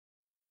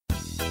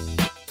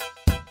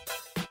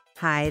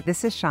Hi,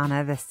 this is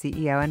Shauna, the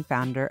CEO and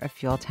founder of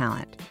Fuel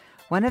Talent.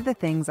 One of the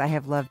things I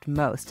have loved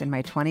most in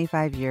my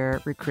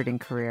 25-year recruiting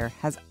career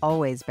has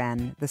always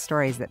been the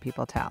stories that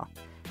people tell.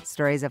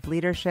 Stories of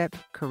leadership,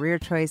 career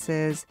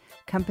choices,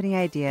 company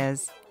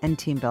ideas, and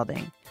team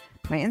building.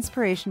 My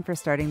inspiration for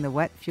starting the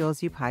What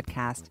Fuels You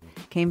podcast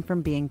came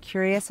from being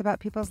curious about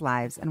people's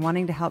lives and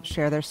wanting to help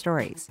share their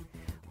stories.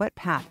 What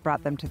path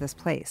brought them to this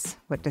place?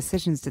 What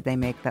decisions did they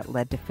make that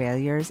led to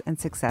failures and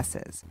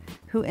successes?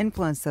 Who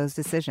influenced those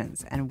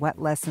decisions, and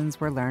what lessons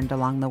were learned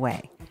along the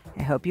way?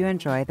 I hope you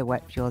enjoy the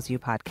What Fuels You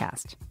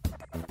podcast.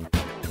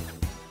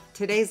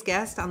 Today's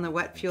guest on the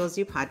What Fuels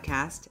You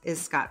podcast is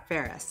Scott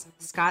Ferris.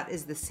 Scott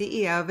is the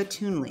CEO of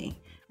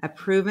Attunely, a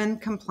proven,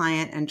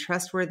 compliant, and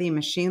trustworthy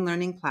machine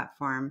learning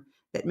platform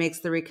that makes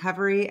the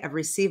recovery of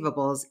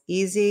receivables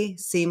easy,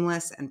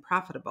 seamless, and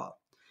profitable.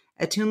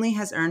 Attunely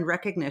has earned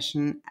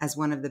recognition as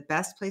one of the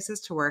best places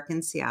to work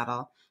in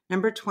Seattle,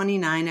 number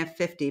 29 of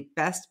 50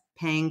 best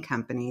paying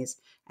companies,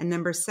 and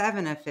number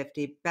 7 of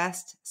 50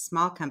 best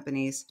small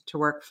companies to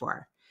work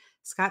for.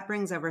 Scott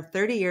brings over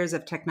 30 years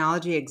of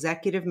technology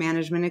executive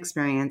management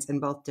experience in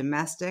both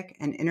domestic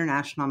and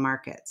international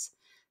markets.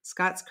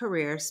 Scott's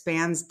career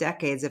spans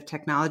decades of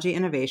technology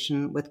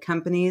innovation with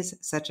companies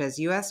such as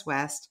US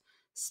West,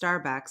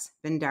 Starbucks,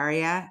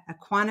 Vindaria,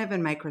 Aquantive,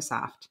 and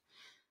Microsoft.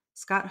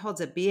 Scott holds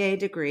a BA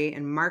degree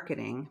in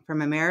marketing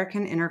from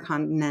American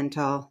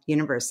Intercontinental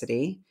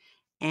University,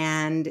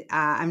 and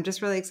I'm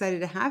just really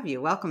excited to have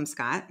you. Welcome,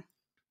 Scott.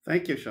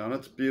 Thank you, Shauna.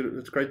 It's beautiful.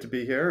 It's great to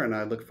be here, and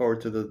I look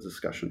forward to the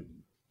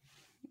discussion.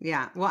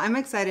 Yeah, well, I'm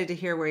excited to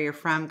hear where you're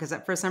from because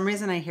for some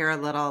reason I hear a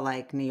little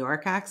like New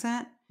York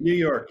accent. New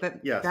York,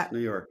 but yes, New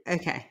York.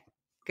 Okay,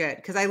 good,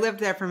 because I lived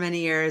there for many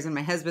years, and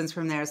my husband's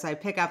from there, so I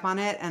pick up on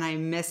it, and I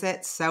miss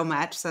it so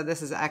much. So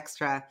this is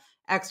extra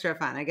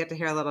fun. I get to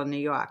hear a little New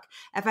York.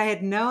 If I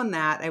had known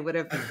that, I would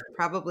have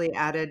probably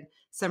added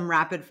some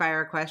rapid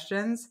fire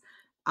questions.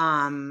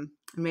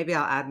 Maybe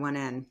I'll add one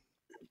in.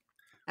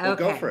 Okay. Well,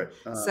 go for it.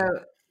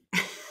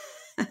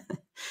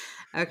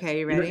 Okay,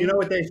 you ready? You know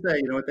what they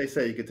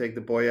say. You can take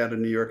the boy out of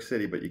New York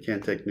City, but you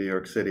can't take New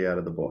York City out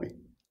of the boy.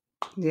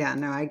 Yeah,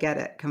 no, I get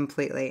it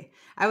completely.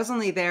 I was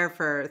only there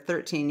for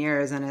 13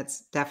 years, and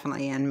it's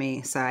definitely in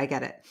me, so I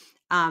get it.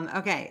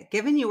 Okay,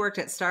 given you worked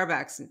at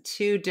Starbucks in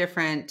two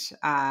different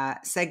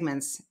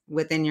segments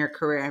within your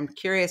career, I'm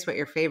curious what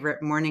your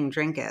favorite morning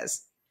drink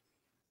is.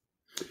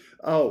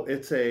 Oh,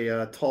 it's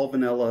a tall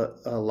vanilla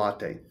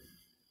latte.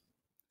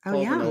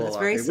 Oh, yeah, that's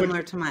very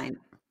similar to mine.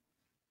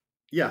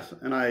 Yes,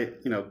 and I,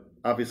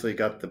 obviously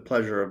got the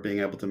pleasure of being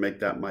able to make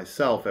that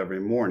myself every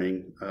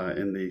morning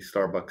in the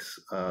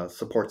Starbucks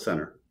support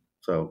center.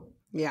 So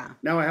yeah,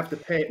 now I have to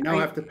pay. I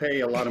have to pay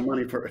a lot of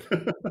money for it.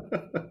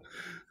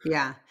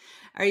 Yeah.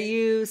 Are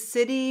you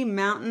city,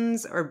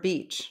 mountains, or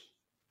beach?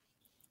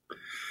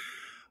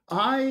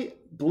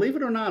 Believe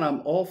it or not,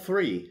 I'm all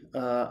three.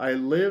 I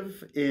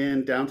live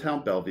in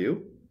downtown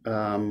Bellevue.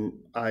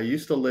 I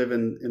used to live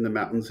in the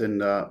mountains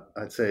in,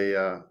 I'd say,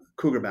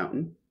 Cougar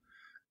Mountain.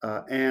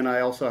 And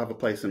I also have a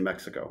place in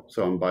Mexico.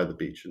 So I'm by the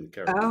beach in the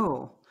Caribbean.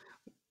 Oh,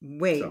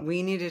 wait,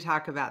 we need to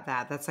talk about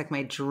that. That's like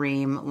my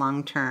dream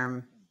long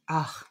term.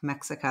 Oh,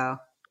 Mexico.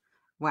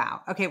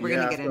 Wow. Okay, we're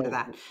going to get into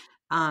that.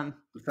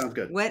 Sounds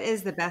good. What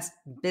is the best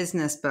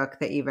business book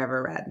that you've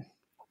ever read?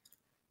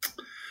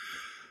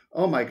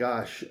 Oh my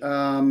gosh.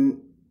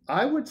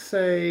 I would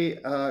say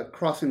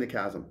Crossing the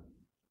Chasm.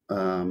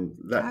 I've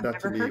never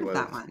heard of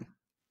that one.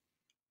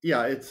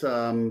 Yeah, it's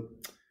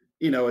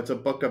it's a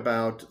book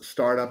about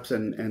startups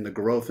and the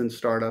growth in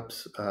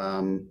startups.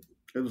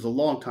 It was a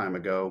long time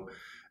ago.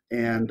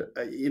 And,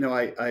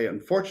 I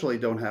unfortunately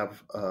don't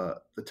have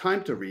the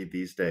time to read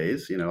these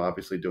days.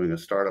 Obviously doing a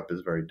startup is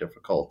very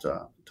difficult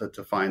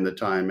to find the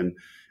time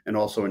and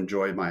also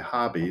enjoy my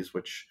hobbies,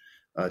 which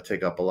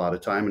take up a lot of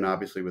time. And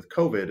obviously with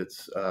COVID,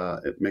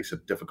 it makes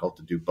it difficult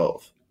to do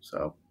both.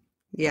 So,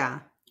 yeah,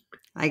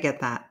 I get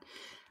that.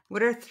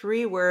 What are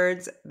 3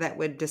 words that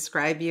would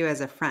describe you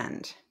as a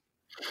friend?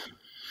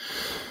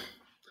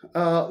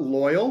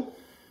 Loyal,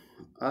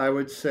 I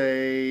would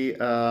say,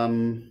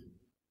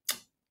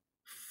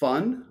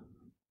 fun,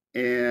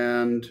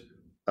 and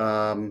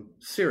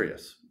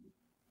serious.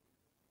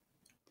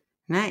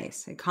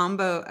 Nice. A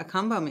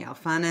combo meal,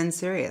 fun and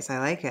serious. I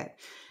like it.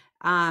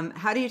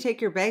 How do you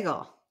take your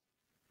bagel?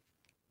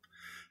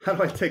 How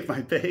do I take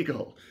my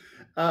bagel?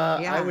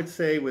 Yeah. I would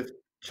say with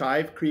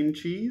chive cream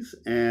cheese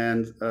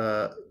and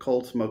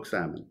cold smoked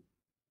salmon,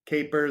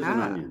 capers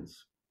and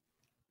onions.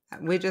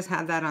 We just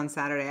had that on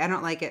Saturday. I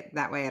don't like it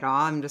that way at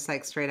all. I'm just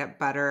like straight up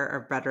butter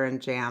or butter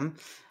and jam,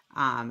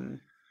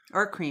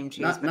 or cream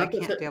cheese, but I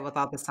can't deal with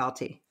all the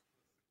salty.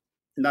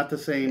 Not the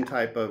same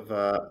type of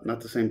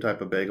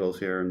bagels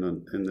here in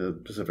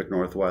the Pacific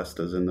Northwest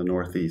as in the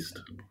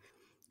Northeast.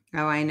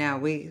 Oh, I know.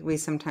 We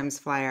sometimes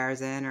fly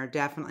ours in or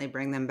definitely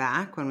bring them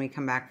back when we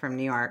come back from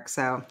New York.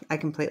 So I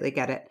completely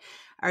get it.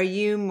 Are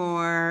you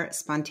more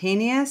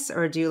spontaneous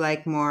or do you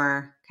like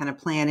more kind of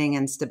planning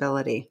and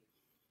stability?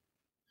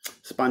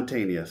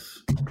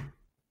 Spontaneous.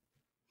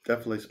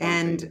 Definitely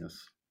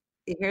spontaneous.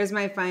 Here's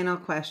my final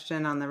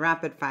question on the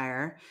rapid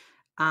fire.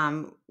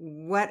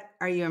 What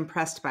are you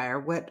impressed by, or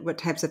what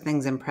types of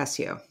things impress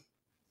you?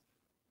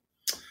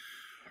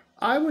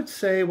 I would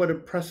say what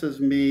impresses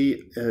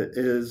me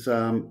is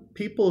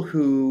people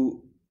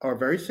who are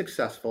very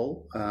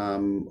successful,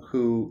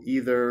 who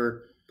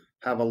either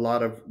have a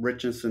lot of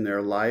richness in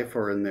their life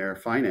or in their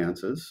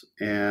finances,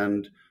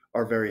 and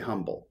are very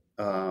humble.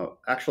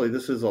 Actually,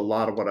 this is a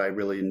lot of what I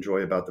really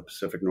enjoy about the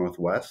Pacific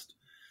Northwest.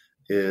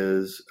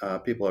 Is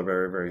people are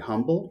very, very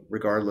humble,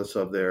 regardless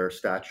of their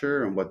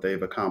stature and what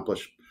they've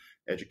accomplished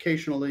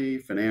educationally,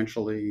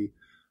 financially,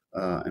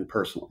 and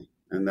personally,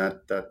 and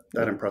that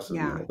impresses me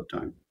Yeah. all the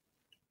time.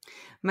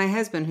 My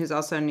husband, who's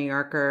also a New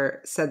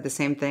Yorker, said the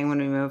same thing when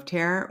we moved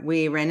here.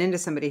 We ran into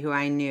somebody who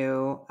I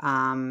knew,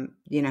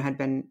 had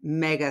been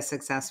mega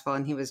successful,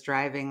 and he was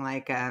driving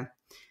like a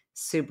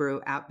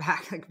Subaru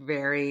Outback, like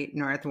very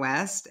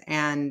Northwest.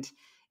 And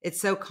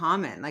it's so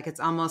common, like it's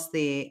almost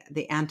the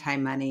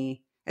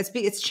anti-money.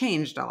 It's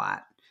changed a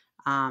lot.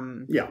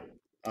 Um, Yeah,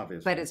 but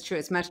obviously. it's true.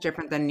 It's much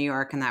different than New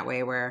York in that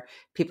way, where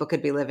people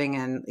could be living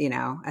in,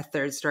 a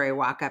third story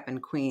walk up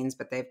in Queens,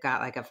 but they've got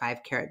like a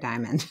 5 carat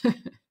diamond.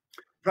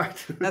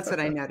 Right. That's what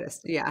I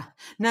noticed. Yeah.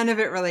 None of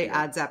it really Yeah.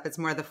 adds up. It's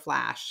more the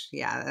flash.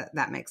 Yeah,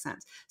 that makes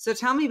sense. So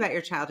tell me about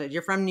your childhood.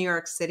 You're from New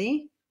York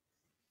City?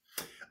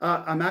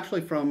 I'm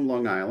actually from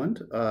Long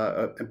Island,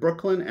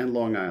 Brooklyn and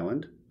Long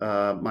Island.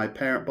 Both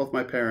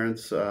my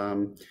parents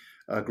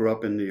grew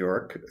up in New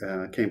York,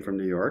 came from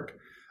New York,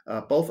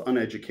 both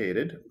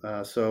uneducated.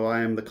 So I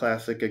am the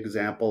classic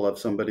example of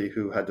somebody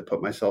who had to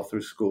put myself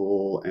through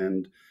school,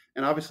 and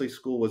obviously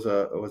school was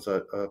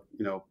a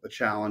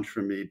challenge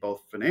for me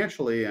both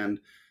financially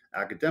and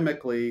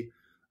academically.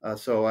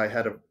 So I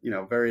had a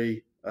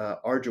very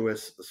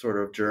arduous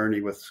sort of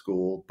journey with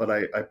school, but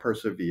I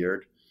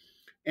persevered,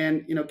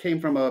 and came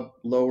from a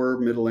lower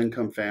middle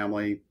income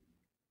family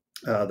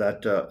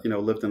that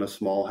lived in a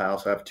small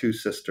house. I have two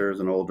sisters,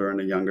 an older and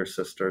a younger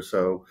sister.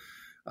 So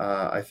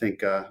I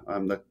think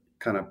I'm the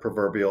kind of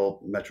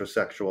proverbial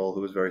metrosexual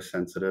who was very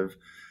sensitive,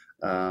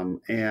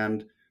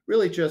 and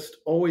really just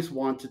always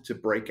wanted to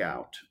break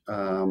out,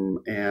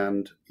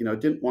 and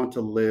didn't want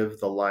to live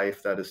the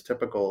life that is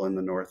typical in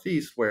the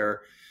Northeast,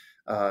 where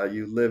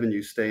you live and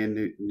you stay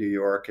in New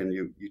York, and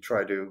you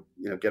try to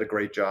get a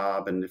great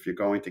job, and if you're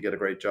going to get a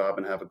great job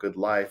and have a good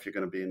life, you're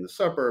going to be in the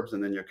suburbs,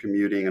 and then you're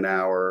commuting an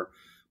hour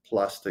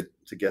plus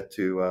to get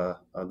to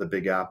the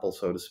Big Apple,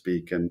 so to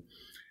speak, and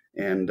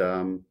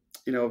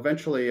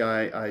eventually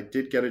I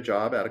did get a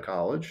job out of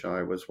college.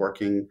 I was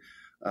working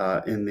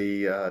in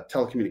the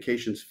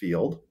telecommunications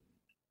field,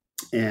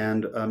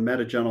 and met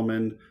a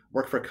gentleman,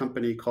 worked for a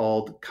company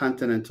called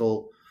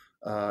Continental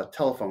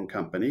Telephone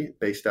Company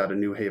based out of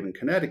New Haven,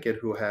 Connecticut,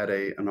 who had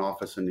an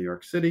office in New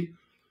York City.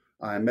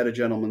 I met a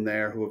gentleman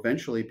there who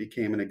eventually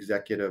became an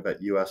executive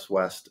at US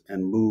West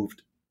and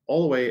moved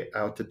all the way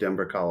out to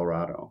Denver,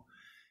 Colorado.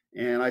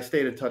 And I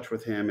stayed in touch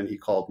with him, and he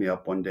called me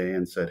up one day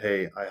and said,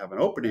 "Hey, I have an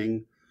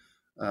opening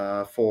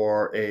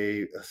for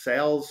a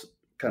sales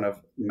kind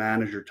of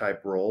manager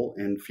type role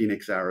in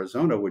Phoenix,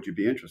 Arizona. Would you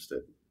be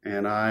interested?"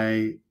 And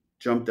I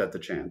jumped at the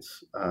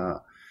chance.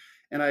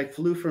 And I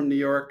flew from New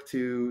York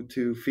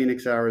to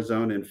Phoenix,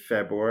 Arizona in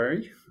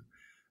February.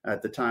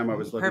 At the time, I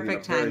was living in a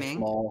Perfect very timing.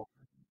 small,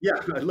 yeah,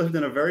 I lived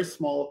in a very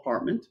small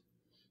apartment.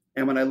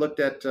 And when I looked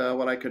at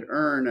what I could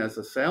earn as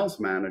a sales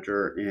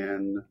manager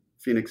in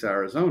Phoenix,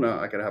 Arizona,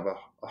 I could have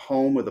a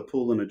home with a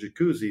pool and a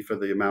jacuzzi for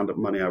the amount of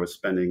money I was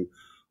spending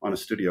on a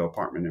studio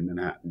apartment in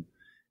Manhattan.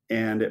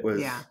 And it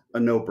Yeah. was a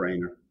no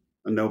brainer.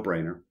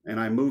 And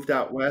I moved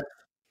out west,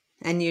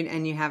 And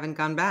you haven't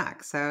gone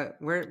back. So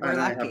we're and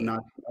lucky. I've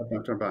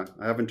not turned back.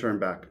 I haven't turned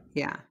back.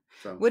 Yeah.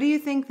 So. What do you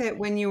think that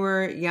when you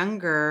were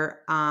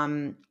younger,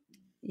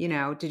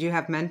 did you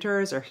have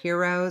mentors or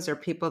heroes or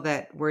people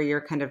that were your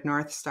kind of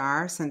North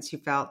Star, since you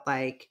felt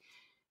like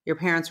your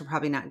parents were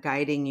probably not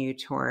guiding you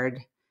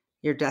toward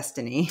your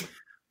destiny?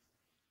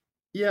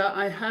 Yeah,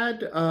 I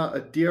had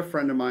a dear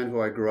friend of mine who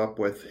I grew up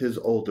with, his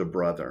older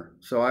brother.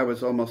 So I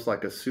was almost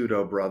like a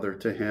pseudo brother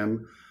to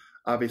him.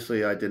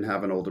 Obviously, I didn't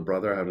have an older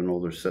brother, I had an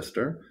older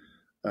sister.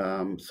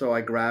 So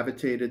I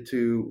gravitated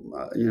to,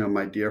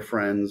 my dear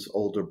friend's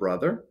older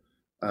brother,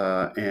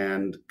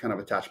 and kind of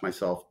attached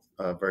myself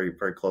very,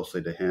 very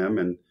closely to him.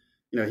 And,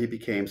 he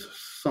became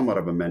somewhat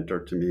of a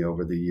mentor to me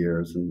over the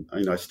years. And,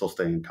 I still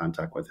stay in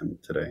contact with him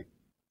today.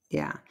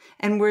 Yeah.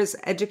 And was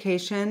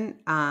education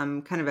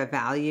kind of a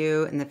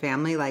value in the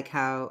family, like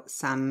how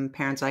some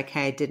parents are like,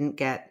 hey, I didn't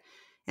get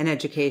an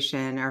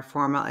education or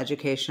formal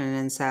education.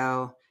 And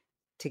so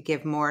to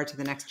give more to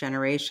the next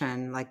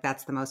generation, like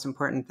that's the most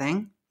important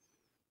thing?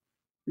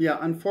 Yeah,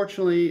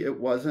 unfortunately, it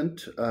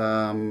wasn't.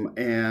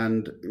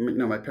 And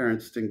my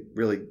parents didn't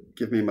really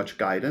give me much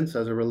guidance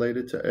as it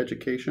related to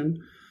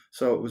education,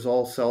 so it was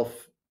all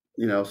self,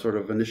 sort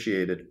of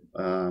initiated.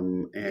 Yeah.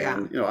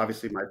 And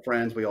obviously, my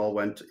friends, we all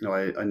went.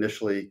 I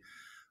initially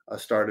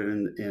started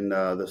in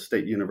the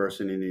State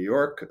University in New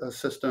York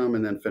system,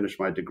 and then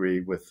finished my degree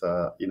with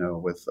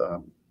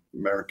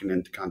American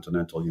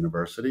Intercontinental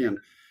University, and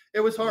It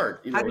was Yeah. hard.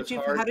 You know, it was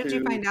How hard did you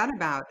to. find out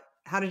about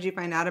how did you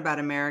find out about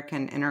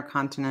American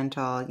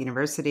Intercontinental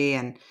University,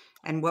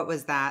 and what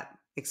was that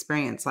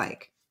experience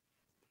like?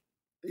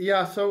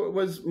 Yeah, so it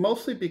was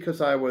mostly because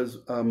I was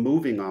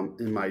moving on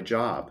in my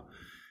job,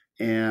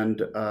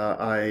 and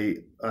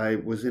I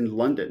was in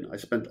London. I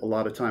spent a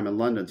lot of time in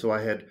London, so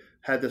I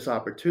had this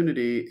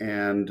opportunity,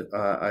 and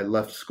I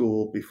left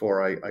school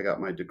before I got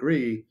my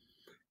degree,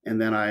 and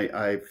then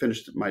I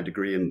finished my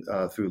degree in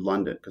through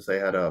London because they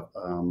had a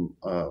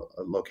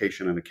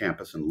location and a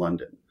campus in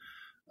London.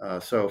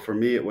 So for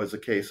me, it was a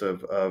case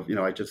of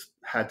I just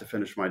had to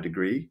finish my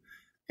degree,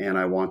 and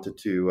I wanted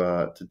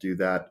to do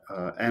that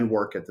and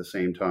work at the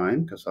same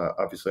time because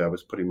obviously I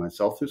was putting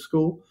myself through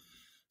school.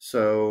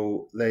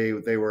 So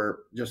they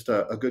were just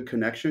a good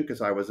connection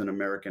because I was an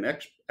American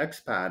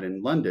expat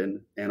in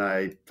London, and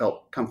I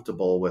felt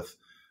comfortable with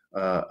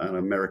an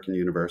American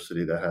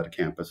university that had a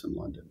campus in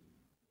London.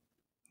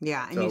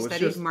 Yeah, and So you it was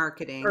studied just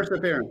marketing.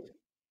 perseverance,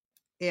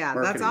 Yeah,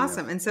 that's marketing.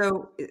 awesome. Yes.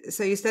 And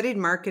so you studied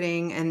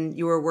marketing and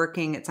you were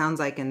working, it sounds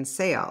like, in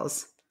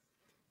sales.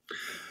 Is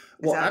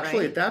Well, that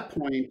actually, right? at that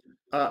point,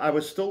 I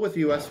was still with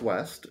US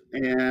West,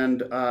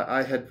 and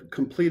I had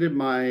completed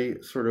my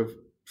sort of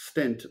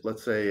stint,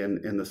 let's say,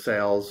 in the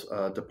sales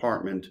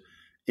department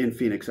in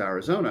Phoenix,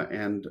 Arizona.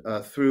 And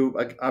through,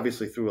 like,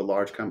 obviously, through a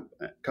large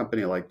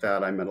company like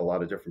that, I met a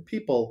lot of different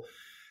people.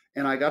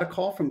 And I got a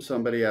call from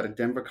somebody out of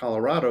Denver,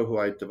 Colorado, who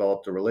I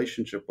developed a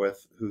relationship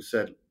with, who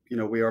said,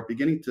 we are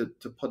beginning to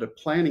put a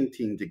planning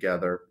team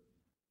together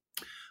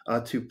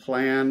to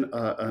plan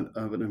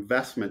an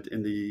investment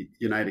in the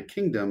United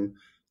Kingdom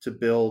to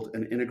build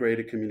an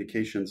integrated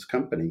communications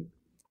company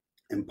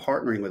and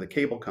partnering with a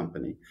cable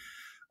company.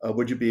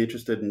 Would you be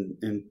interested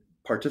in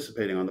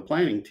participating on the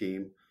planning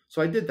team?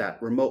 So I did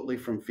that remotely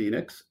from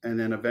Phoenix. And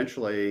then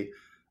eventually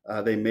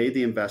they made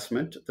the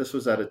investment. This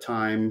was at a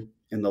time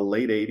in the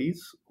late 80s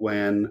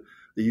when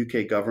the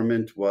UK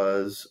government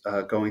was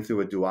going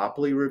through a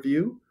duopoly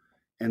review,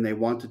 and they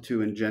wanted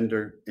to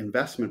engender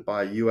investment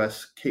by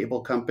US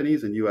cable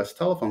companies and US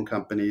telephone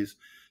companies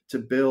to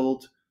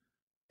build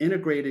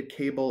integrated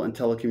cable and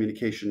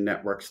telecommunication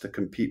networks to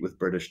compete with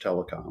British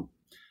Telecom.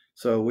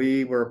 So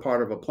we were a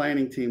part of a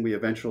planning team. We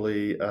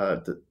eventually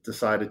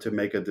decided to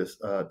make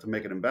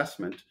an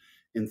investment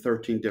in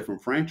 13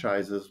 different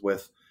franchises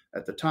with,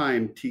 at the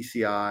time,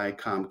 TCI,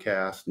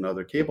 Comcast, and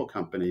other cable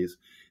companies.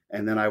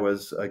 And then I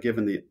was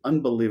given the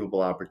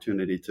unbelievable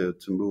opportunity to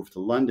move to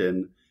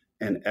London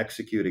and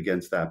execute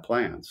against that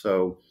plan.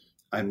 So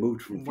I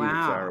moved from Phoenix,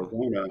 Wow.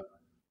 Arizona.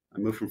 I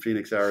moved from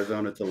Phoenix,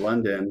 Arizona to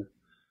London.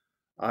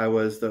 I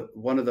was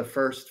one of the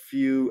first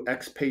few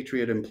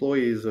expatriate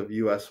employees of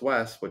US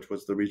West, which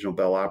was the regional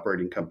Bell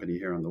operating company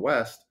here in the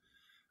West,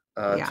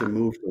 to Yeah.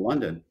 move to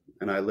London.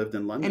 And I lived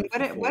in And London what for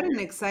what 4 years.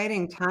 an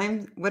exciting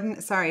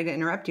time. Sorry to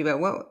interrupt you, but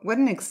what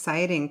an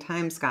exciting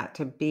time, Scott,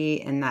 to be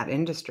in that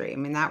industry. I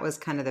mean, that was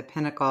kind of the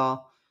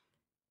pinnacle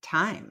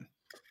time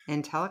in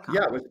Yeah, telecom.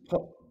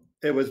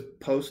 it was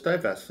post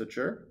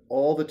divestiture.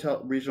 All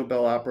the regional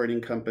Bell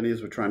operating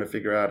companies were trying to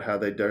figure out how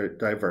they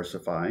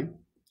diversify.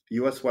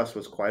 US West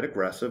was quite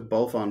aggressive,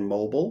 both on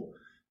mobile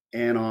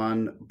and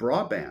on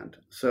broadband.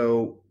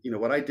 So,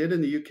 what I did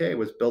in the UK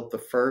was built the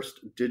first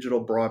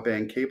digital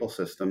broadband cable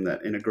system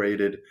that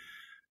integrated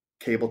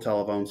cable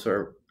telephone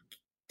service,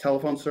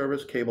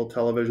 cable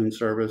television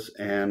service,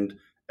 and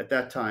at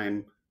that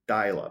time,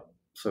 dial up,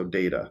 so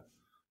data.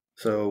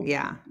 So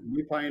Yeah.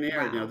 we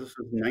pioneered, Wow. this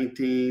was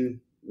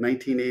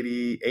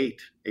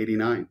 1988,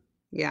 89.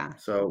 Yeah.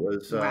 So it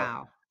was,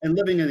 Wow. and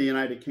living in the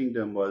United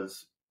Kingdom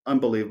was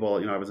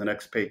unbelievable. I was an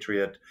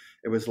expatriate.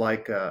 It was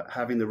like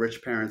having the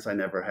rich parents I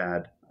never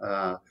had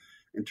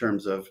in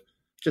terms of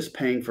just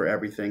paying for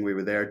everything. We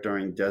were there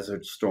during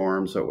Desert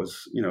Storm, so it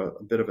was,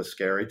 a bit of a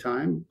scary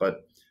time,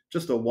 but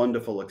just a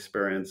wonderful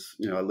experience.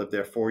 I lived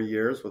there 4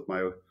 years with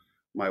my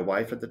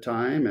wife at the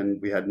time,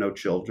 and we had no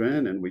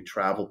children, and we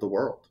traveled the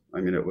world.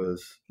 I mean,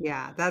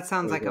 Yeah, that it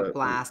sounds was like a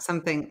blast.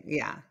 Something,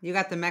 yeah. You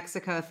got the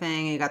Mexico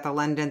thing, you got the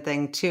London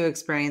thing, two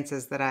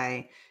experiences that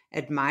I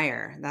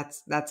admire.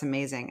 That's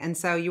amazing. And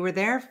so you were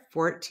there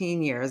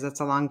 14 years. That's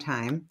a long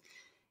time,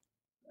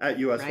 at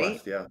US right?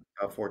 West. Yeah,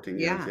 about 14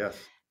 years. Yeah. Yes.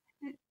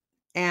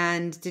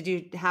 And did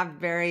you have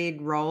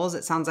varied roles?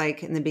 It sounds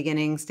like in the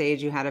beginning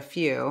stage you had a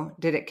few.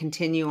 Did it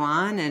continue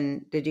on,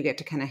 and did you get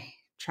to kind of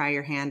try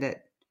your hand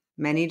at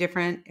many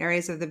different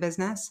areas of the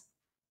business?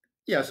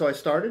 Yeah, so I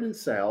started in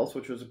sales,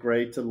 which was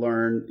great to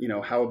learn,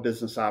 how a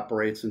business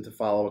operates and to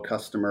follow a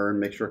customer and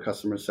make sure a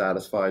customer is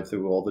satisfied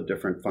through all the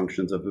different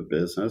functions of a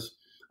business.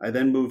 I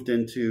then moved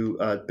into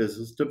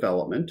business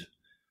development,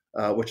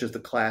 which is the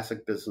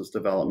classic business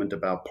development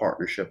about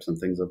partnerships and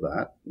things of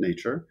that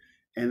nature.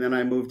 And then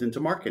I moved into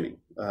marketing.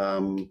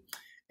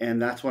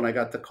 And that's when I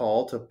got the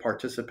call to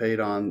participate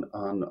on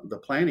the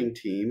planning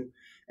team.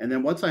 And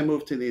then once I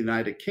moved to the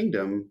United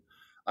Kingdom,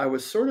 I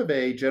was sort of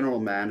a general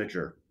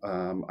manager.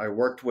 I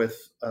worked with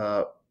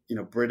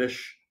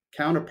British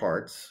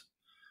counterparts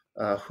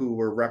who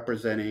were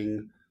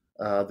representing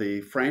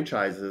the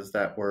franchises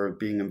that were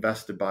being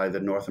invested by the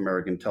North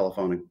American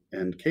telephone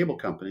and cable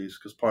companies,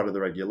 because part of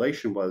the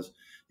regulation was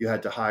you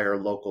had to hire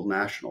local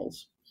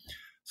nationals.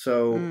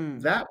 So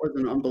that was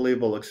an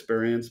unbelievable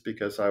experience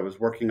because I was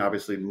working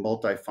obviously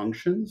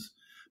multi-functions,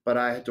 but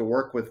I had to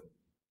work with,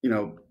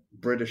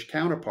 British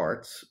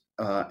counterparts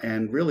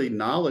and really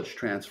knowledge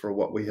transfer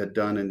what we had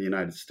done in the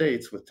United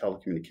States with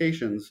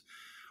telecommunications,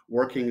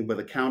 working with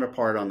a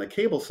counterpart on the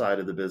cable side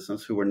of the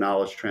business who were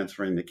knowledge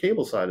transferring the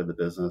cable side of the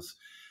business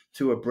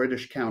to a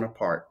British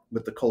counterpart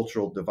with the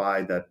cultural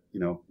divide that,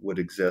 would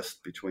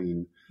exist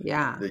between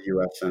the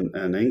US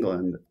and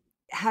England.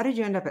 How did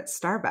you end up at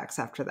Starbucks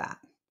after that?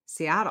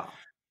 Seattle.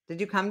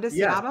 Did you come to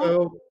Yeah.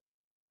 Seattle?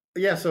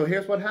 So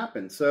here's what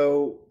happened.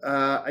 So,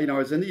 I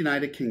was in the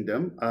United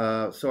Kingdom.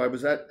 So I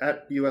was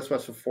at US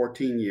West for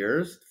 14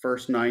 years. The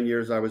first 9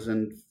 years I was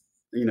in,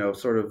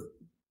 sort of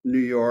New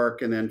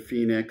York and then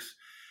Phoenix.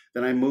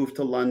 Then I moved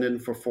to London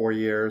for 4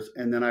 years.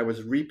 And then I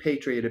was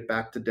repatriated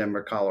back to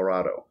Denver,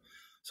 Colorado.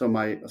 So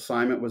my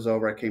assignment was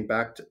over. I came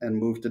back and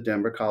moved to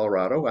Denver,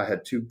 Colorado. I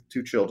had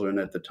two children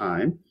at the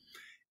time.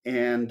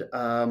 And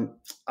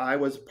I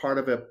was part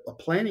of a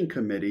planning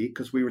committee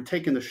because we were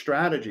taking the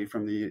strategy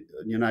from the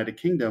United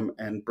Kingdom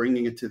and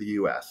bringing it to the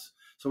US.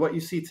 So what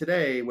you see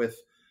today with,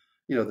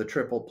 the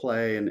triple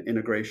play and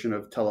integration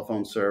of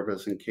telephone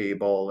service and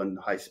cable and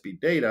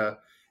high-speed data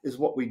is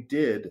what we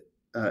did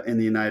in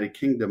the United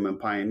Kingdom and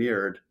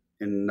pioneered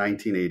in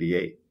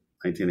 1988,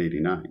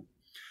 1989.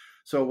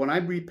 So when I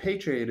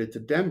repatriated to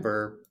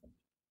Denver,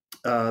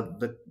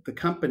 the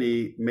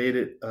company made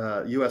it,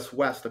 US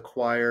West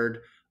acquired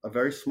a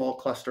very small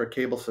cluster of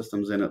cable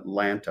systems in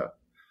Atlanta.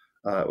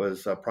 It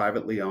was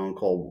privately owned,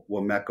 called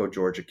Wameco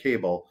Georgia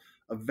Cable.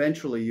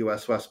 Eventually,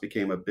 US West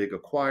became a big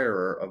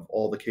acquirer of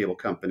all the cable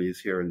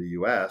companies here in the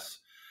US.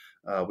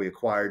 We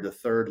acquired the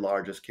third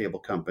largest cable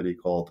company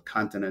called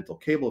Continental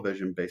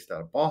Cablevision, based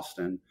out of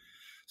Boston.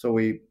 So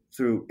we,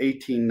 through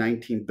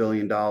 $18-19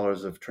 billion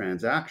of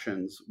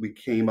transactions, we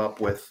came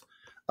up with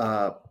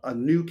a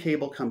new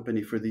cable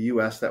company for the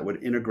US that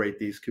would integrate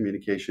these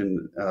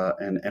communication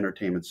and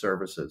entertainment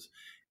services.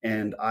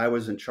 And I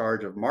was in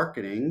charge of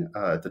marketing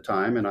at the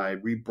time, and I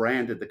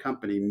rebranded the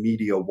company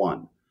Media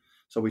One.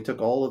 So we took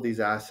all of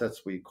these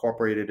assets, we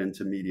incorporated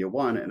into Media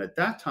One. And at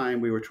that time,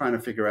 we were trying to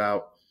figure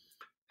out,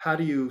 how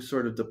do you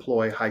sort of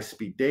deploy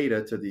high-speed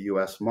data to the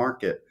US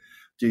market?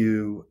 Do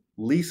you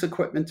lease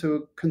equipment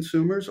to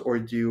consumers, or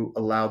do you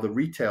allow the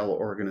retail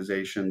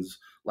organizations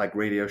like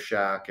Radio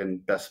Shack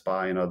and Best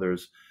Buy and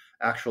others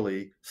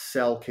actually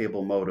sell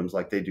cable modems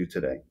like they do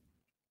today?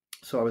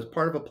 So I was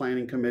part of a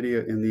planning committee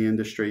in the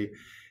industry,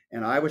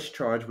 and I was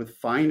charged with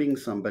finding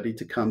somebody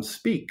to come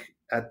speak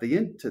at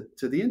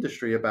to the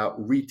industry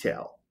about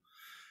retail.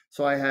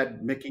 So I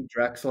had Mickey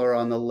Drexler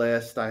on the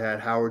list. I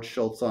had Howard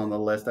Schultz on the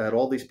list. I had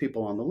all these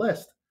people on the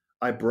list.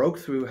 I broke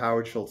through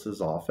Howard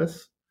Schultz's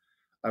office.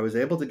 I was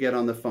able to get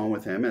on the phone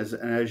with him.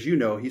 As you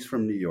know, he's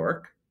from New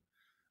York.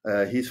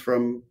 He's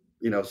from,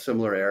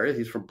 similar area.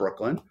 He's from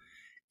Brooklyn.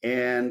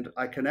 And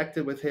I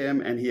connected with him,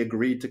 and he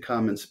agreed to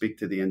come and speak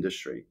to the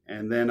industry.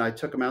 And then I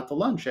took him out to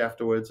lunch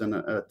afterwards, and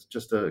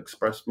just to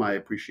express my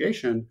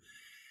appreciation.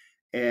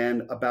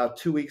 And about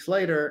 2 weeks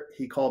later,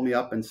 he called me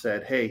up and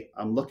said, "Hey,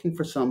 I'm looking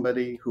for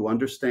somebody who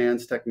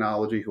understands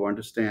technology, who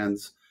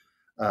understands,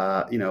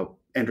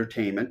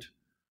 entertainment,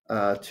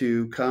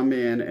 to come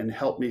in and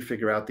help me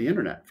figure out the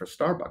internet for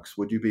Starbucks.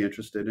 Would you be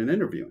interested in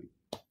interviewing?"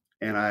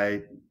 And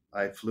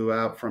I flew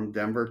out from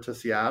Denver to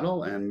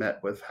Seattle and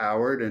met with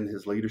Howard and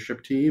his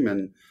leadership team,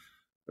 and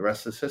the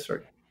rest is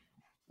history.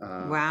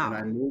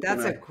 Wow,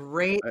 that's a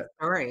great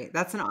story.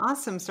 That's an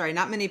awesome story.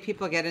 Not many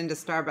people get into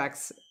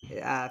Starbucks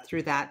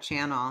through that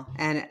channel.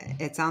 And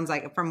it sounds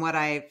like, from what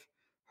I've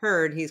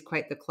heard, he's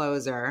quite the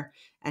closer,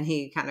 and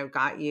he kind of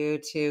got you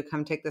to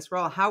come take this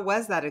role. How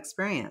was that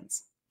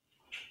experience?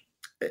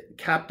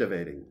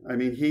 Captivating. I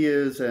mean, he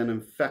is an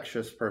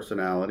infectious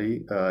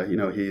personality.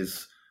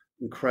 He's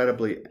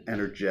incredibly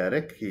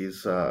energetic.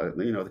 He's,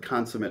 the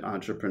consummate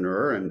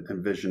entrepreneur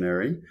and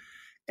visionary.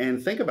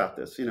 And think about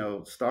this,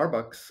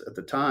 Starbucks at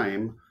the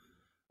time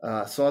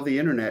saw the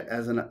internet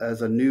as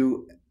a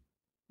new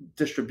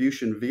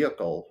distribution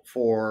vehicle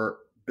for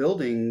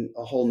building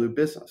a whole new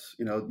business,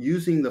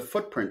 using the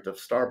footprint of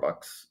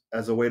Starbucks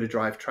as a way to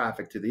drive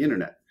traffic to the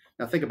internet.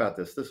 Now, think about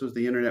this. This was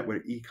the internet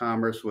where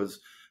e-commerce was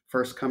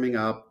first coming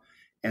up.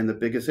 And the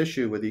biggest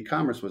issue with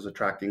e-commerce was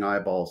attracting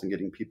eyeballs and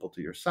getting people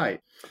to your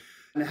site.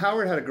 And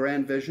Howard had a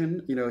grand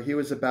vision. He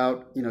was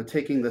about,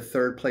 taking the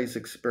third place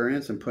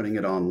experience and putting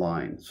it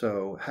online.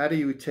 So how do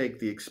you take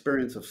the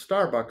experience of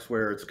Starbucks,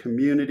 where it's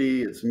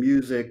community, it's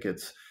music,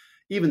 it's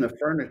even the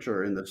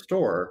furniture in the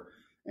store,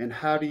 and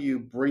how do you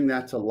bring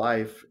that to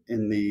life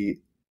in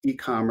the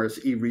e-commerce,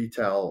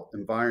 e-retail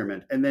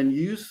environment, and then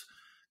use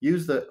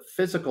the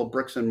physical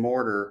bricks and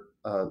mortar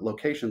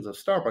locations of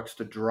Starbucks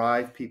to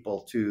drive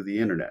people to the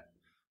internet?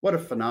 What a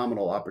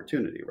phenomenal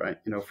opportunity, right?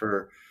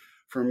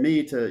 For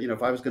me to,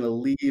 if I was going to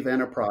leave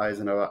enterprise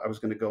and I was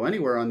going to go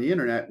anywhere on the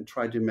internet and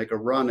try to make a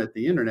run at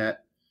the internet,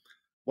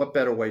 what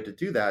better way to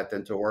do that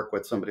than to work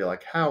with somebody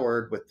like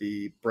Howard with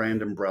the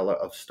brand umbrella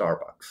of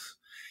Starbucks?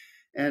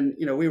 And,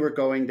 we were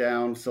going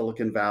down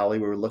Silicon Valley.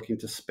 We were looking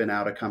to spin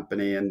out a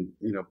company and,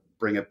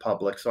 bring it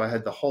public. So I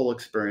had the whole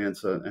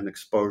experience and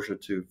exposure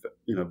to,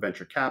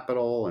 venture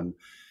capital,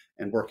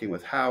 and working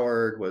with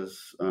Howard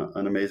was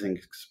an amazing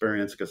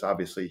experience because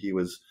obviously he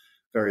was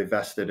very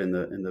vested in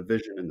the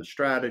vision and the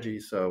strategy.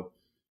 So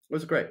it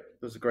was great.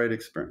 It was a great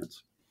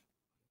experience.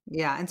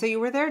 Yeah. And so you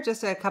were there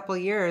just a couple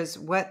of years.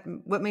 What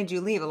made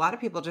you leave? A lot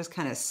of people just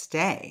kind of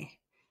stay,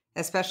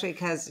 especially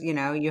because,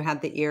 you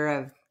had the ear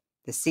of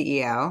the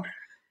CEO.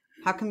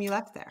 How come you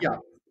left there? Yeah.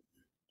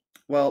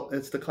 Well,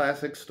 it's the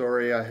classic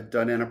story. I had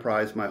done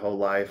enterprise my whole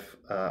life.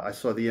 I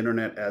saw the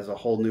internet as a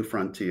whole new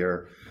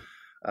frontier.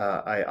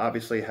 I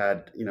obviously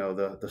had,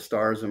 the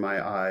stars in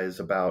my eyes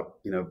about,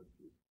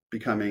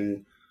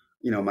 becoming,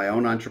 my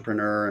own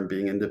entrepreneur and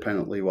being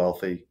independently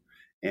wealthy.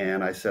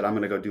 And I said, I'm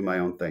going to go do my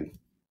own thing.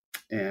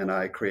 And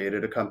I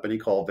created a company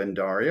called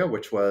Vendaria,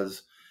 which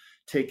was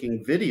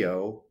taking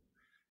video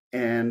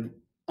and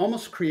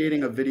almost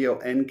creating a video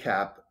end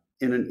cap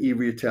in an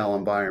e-retail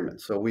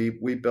environment. So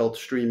we built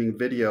streaming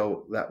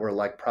video that were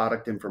like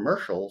product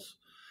infomercials.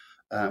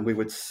 We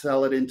would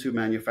sell it into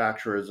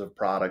manufacturers of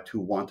product who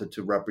wanted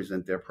to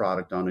represent their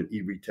product on an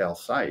e-retail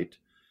site.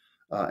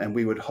 And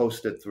we would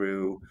host it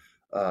through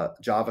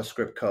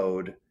JavaScript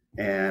code.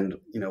 And,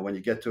 when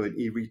you get to an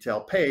e-retail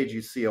page,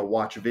 you see a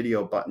watch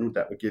video button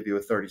that would give you a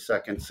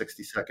 30-second,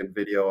 60-second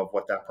video of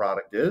what that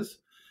product is.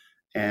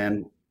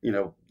 And,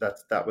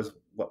 that was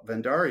what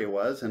Vendaria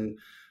was. And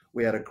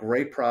we had a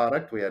great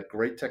product. We had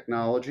great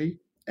technology,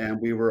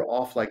 and we were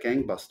off like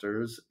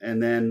gangbusters.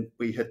 And then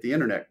we hit the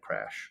internet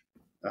crash,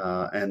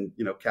 and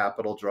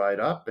capital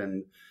dried up.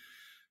 And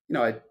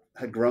I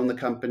had grown the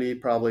company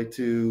probably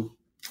to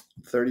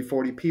 30,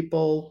 40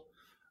 people.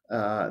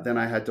 Then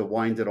I had to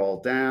wind it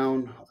all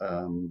down.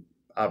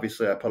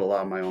 Obviously, I put a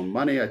lot of my own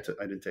money. I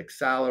didn't take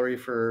salary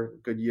for a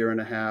good year and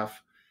a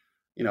half.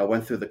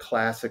 Went through the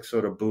classic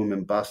sort of boom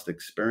and bust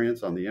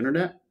experience on the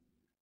internet,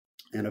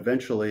 and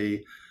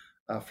eventually.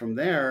 From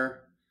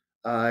there,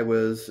 I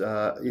was,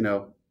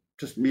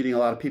 just meeting a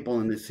lot of people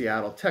in the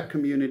Seattle tech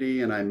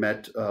community, and I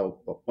met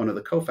one of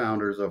the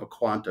co-founders of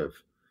Aquantive,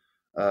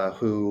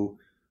 who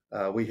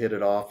we hit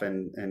it off,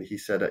 and he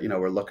said,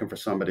 we're looking for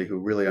somebody who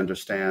really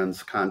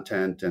understands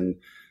content and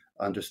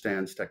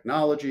understands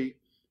technology.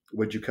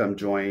 Would you come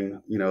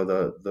join,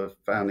 the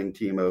founding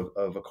team of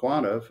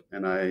Aquantive?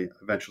 And I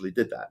eventually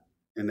did that.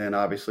 And then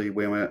obviously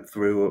we went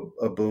through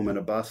a boom and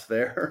a bust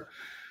there.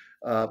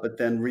 But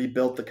then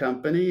rebuilt the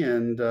company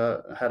and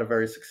had a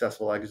very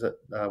successful exit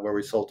where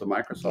we sold to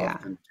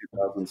Microsoft in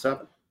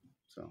 2007.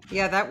 So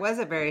yeah, that was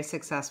a very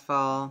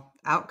successful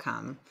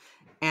outcome.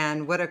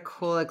 And what a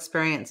cool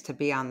experience to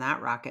be on that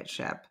rocket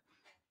ship,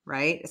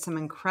 right? Some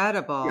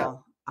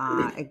incredible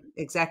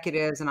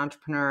executives and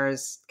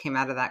entrepreneurs came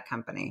out of that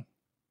company.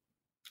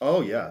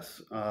 Oh,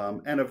 yes.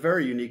 And a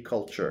very unique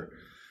culture.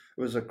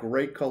 It was a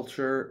great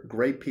culture,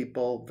 great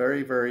people,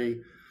 very,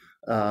 very,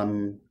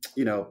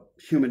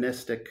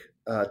 humanistic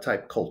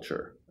type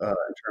culture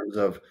in terms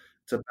of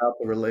it's about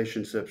the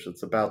relationships,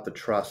 it's about the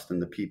trust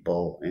and the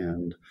people,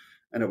 and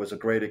it was a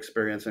great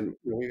experience. And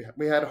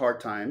we had hard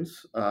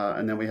times,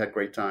 and then we had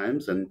great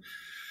times, and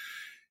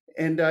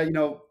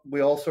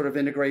we all sort of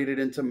integrated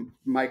into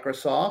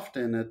Microsoft.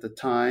 And at the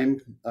time,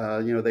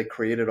 they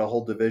created a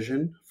whole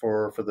division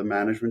for the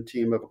management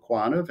team of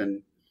Aquantive,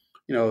 and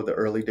the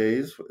early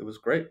days, it was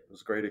great. It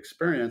was a great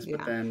experience. Yeah.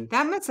 But then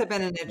that must have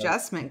been an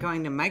adjustment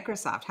going to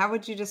Microsoft. How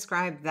would you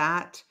describe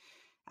that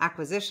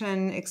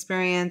acquisition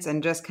experience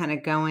and just kind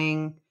of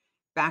going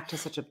back to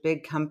such a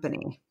big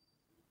company?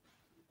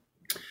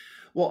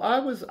 Well, I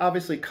was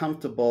obviously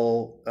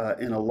comfortable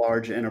in a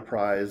large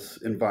enterprise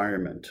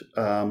environment.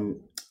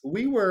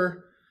 We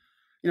were,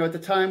 at the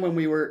time when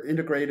we were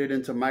integrated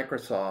into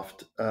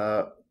Microsoft,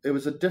 it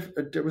was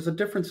a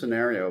different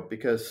scenario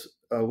because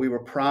we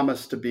were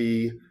promised to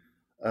be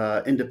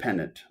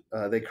independent.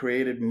 They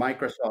created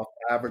Microsoft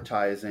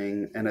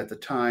Advertising, and at the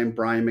time,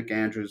 Brian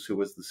McAndrews, who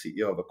was the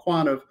CEO of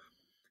Aquantive,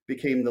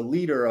 became the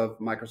leader of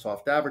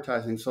Microsoft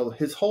Advertising. So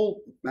his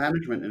whole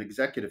management and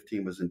executive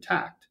team was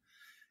intact.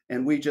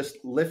 And we just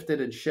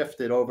lifted and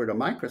shifted over to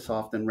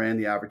Microsoft and ran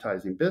the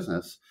advertising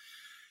business.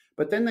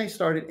 But then they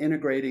started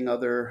integrating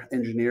other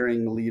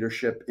engineering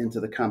leadership into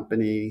the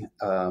company.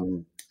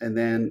 And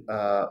then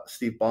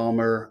Steve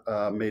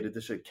Ballmer made a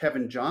decision.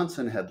 Kevin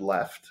Johnson had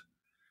left.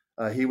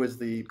 He was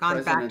the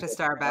gone back to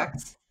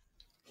Starbucks.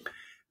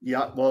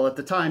 Yeah, well, at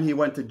the time he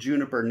went to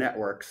Juniper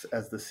Networks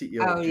as the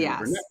CEO of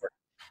Juniper Networks.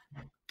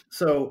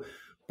 So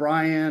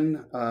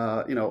Brian,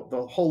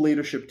 the whole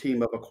leadership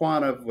team of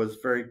Aquantive was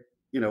very,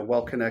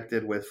 well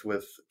connected with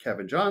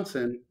Kevin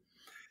Johnson,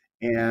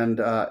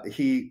 and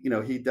he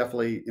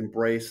definitely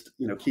embraced,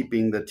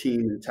 keeping the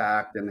team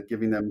intact and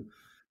giving them,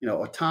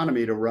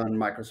 autonomy to run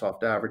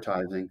Microsoft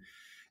Advertising.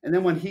 And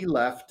then when he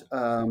left,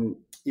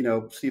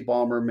 Steve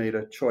Ballmer made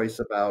a choice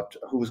about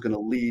who was going to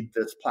lead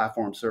this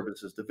platform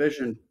services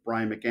division.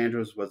 Brian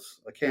McAndrews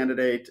was a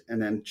candidate, and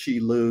then Chi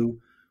Lu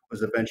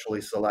was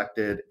eventually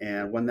selected.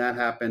 And when that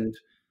happened,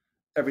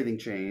 everything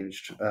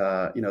changed.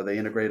 They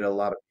integrated a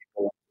lot of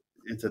people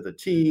into the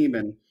team,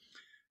 and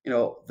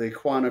the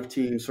quantitative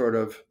team sort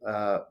of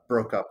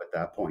broke up at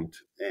that point,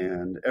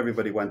 and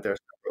everybody went their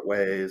separate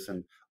ways.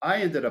 And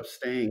I ended up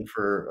staying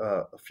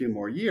for a few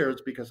more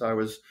years because I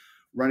was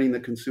running the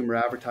consumer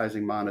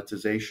advertising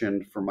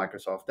monetization for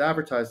Microsoft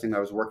Advertising. I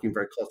was working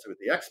very closely with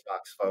the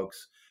Xbox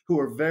folks who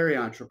were very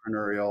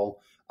entrepreneurial.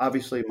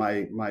 Obviously,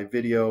 my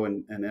video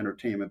and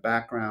entertainment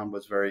background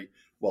was very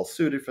well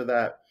suited for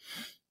that.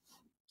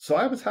 So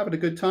I was having a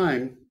good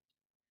time,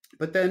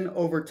 but then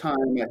over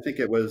time, I think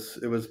it was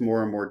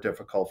more and more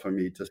difficult for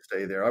me to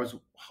stay there. I was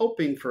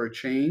hoping for a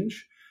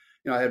change.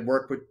 I had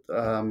worked with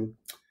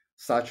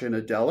Satya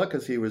Nadella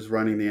because he was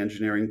running the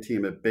engineering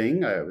team at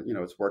Bing. I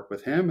was worked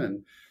with him,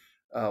 and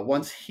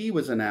once he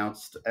was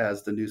announced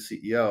as the new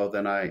CEO,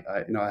 then I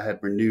had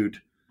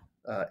renewed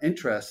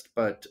interest.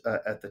 But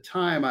at the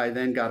time, I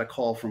then got a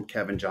call from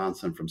Kevin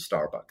Johnson from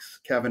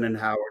Starbucks. Kevin and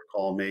Howard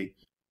called me.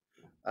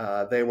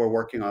 They were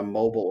working on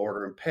mobile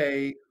order and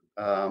pay.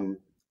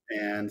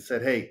 And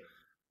said, "Hey,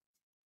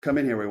 come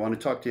in here. We want to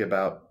talk to you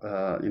about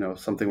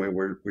something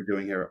we're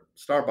doing here at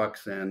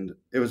Starbucks." And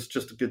it was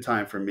just a good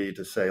time for me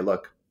to say,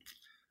 "Look,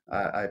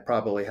 I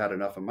probably had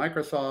enough of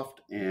Microsoft,"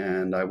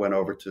 and I went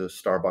over to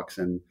Starbucks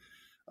and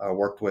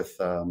worked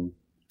with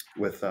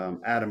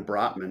Adam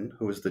Brotman,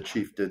 who was the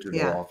chief digital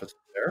Yeah. officer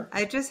there.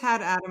 I just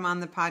had Adam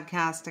on the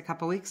podcast a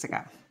couple weeks ago.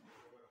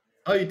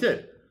 Oh, you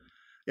did?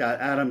 Yeah,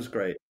 Adam's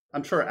great.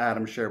 I'm sure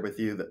Adam shared with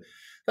you that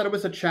it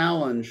was a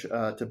challenge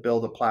to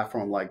build a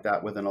platform like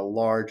that within a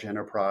large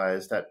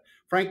enterprise that,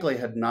 frankly,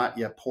 had not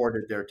yet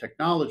ported their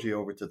technology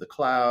over to the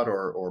cloud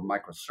or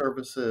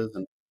microservices.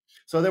 And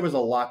so there was a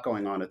lot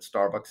going on at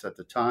Starbucks at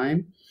the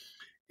time.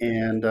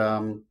 And,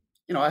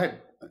 I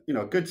had,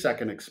 a good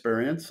second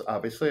experience.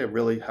 Obviously, I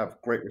really have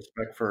great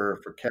respect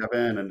for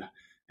Kevin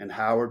and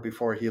Howard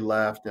before he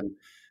left.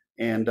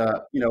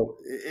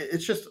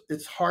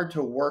 It's hard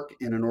to work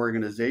in an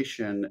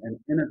organization and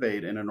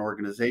innovate in an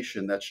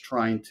organization that's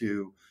trying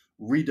to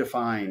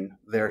redefine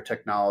their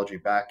technology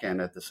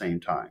backend at the same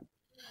time.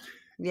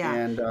 Yeah.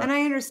 And And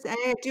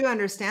I do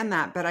understand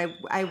that, but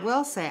I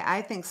will say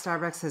I think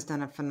Starbucks has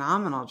done a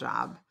phenomenal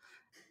job.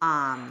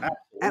 At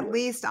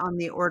absolutely, least on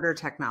the order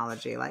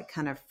technology, like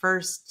kind of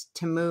first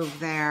to move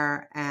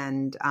there,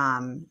 and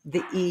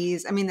the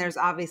ease. I mean, there's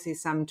obviously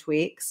some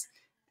tweaks,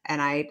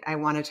 and I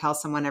want to tell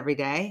someone every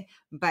day,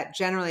 but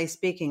generally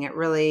speaking, it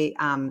really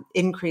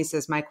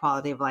increases my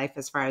quality of life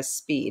as far as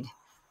speed.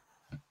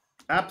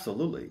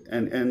 absolutely.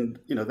 And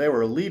they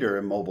were a leader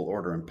in mobile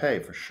order and pay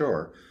for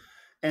sure.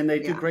 And they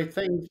do Yeah. great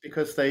things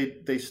because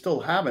they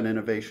still have an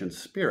innovation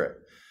spirit.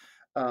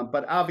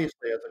 But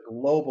obviously, as a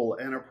global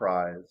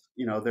enterprise,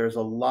 there's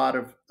a lot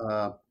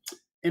of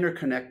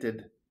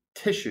interconnected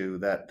tissue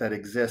that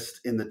exists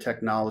in the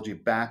technology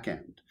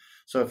backend.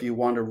 So if you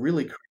want to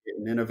really create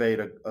and innovate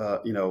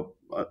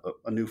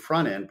a new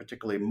front end,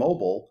 particularly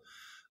mobile,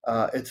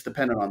 it's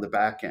dependent on the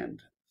backend.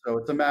 So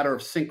it's a matter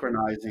of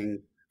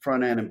synchronizing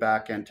front end and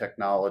back end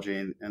technology,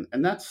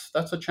 and that's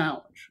a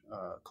challenge,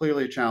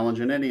 clearly a challenge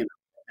in any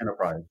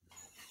enterprise.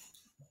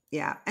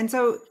 Yeah. And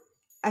so,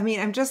 I mean,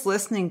 I'm just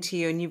listening to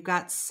you, and you've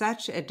got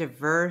such a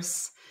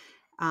diverse,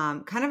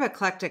 kind of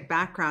eclectic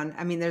background.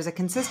 I mean, there's a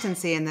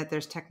consistency in that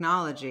there's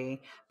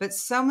technology, but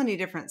so many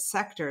different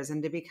sectors,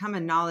 and to become a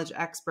knowledge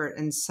expert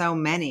in so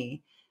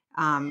many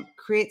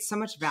creates so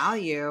much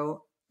value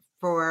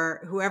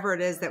for whoever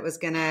it is that was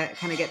going to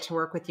kind of get to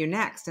work with you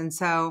next. And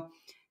so,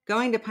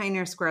 going to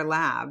Pioneer Square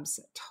Labs,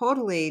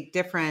 totally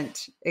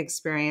different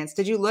experience.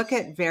 Did you look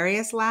at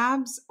various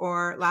labs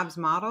or labs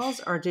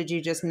models, or did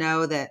you just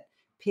know that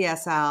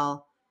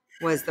PSL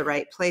was the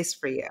right place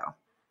for you?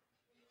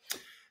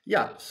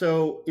 Yeah,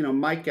 so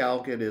Mike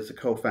Galgett is a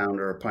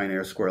co-founder of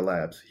Pioneer Square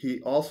Labs.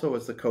 He also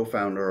is the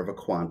co-founder of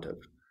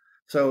Aquantive.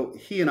 So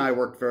he and I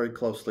worked very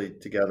closely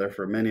together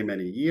for many,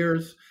 many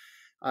years.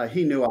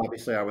 He knew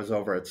obviously I was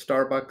over at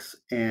Starbucks,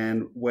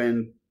 and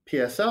when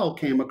PSL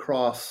came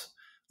across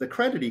the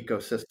credit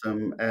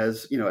ecosystem,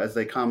 as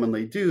they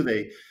commonly do,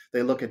 they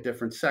look at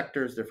different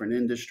sectors, different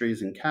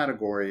industries and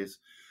categories.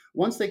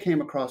 Once they came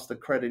across the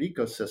credit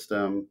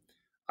ecosystem,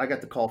 I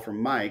got the call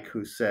from Mike,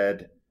 who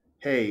said,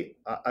 "Hey,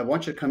 I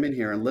want you to come in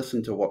here and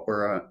listen to what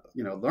we're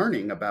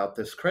learning about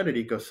this credit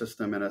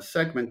ecosystem in a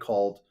segment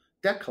called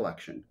debt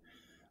collection."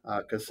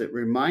 Because it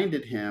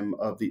reminded him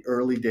of the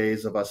early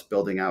days of us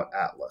building out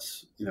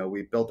Atlas.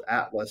 We built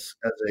Atlas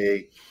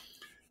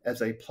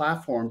as a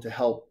platform to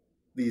help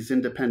these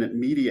independent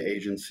media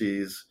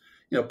agencies,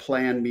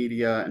 plan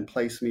media and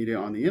place media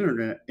on the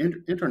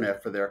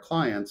internet for their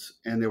clients.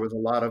 And there was a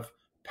lot of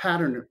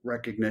pattern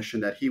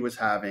recognition that he was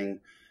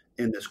having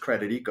in this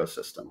credit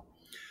ecosystem.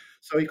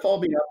 So he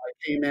called me up. I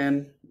came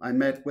in. I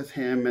met with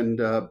him and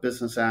a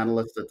business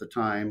analyst at the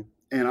time,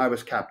 and I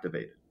was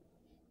captivated.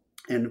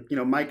 And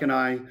Mike and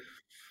I,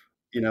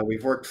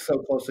 we've worked so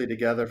closely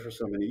together for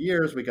so many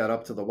years. We got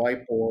up to the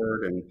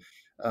whiteboard, and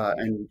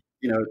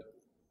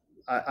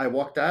I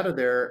walked out of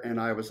there and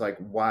I was like,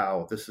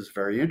 wow, this is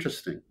very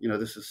interesting.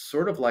 This is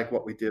sort of like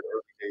what we did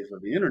early days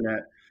of the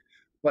internet,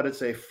 but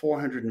it's a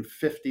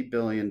 $450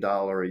 billion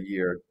a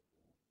year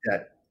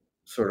debt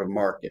sort of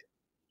market.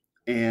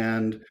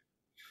 And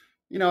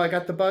I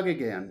got the bug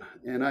again,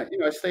 and I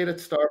stayed at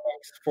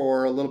Starbucks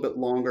for a little bit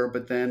longer,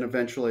 but then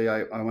eventually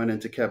I went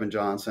into Kevin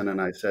Johnson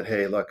and I said,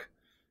 "Hey, look,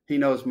 he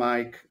knows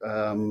Mike.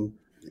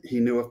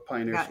 He knew of You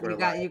Pioneer got you Square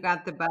got Lab. you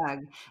got the bug.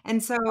 And I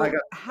so got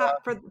how,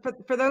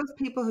 for those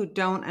people who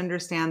don't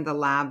understand the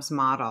labs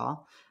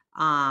model,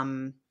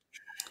 um,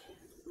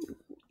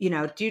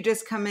 do you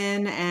just come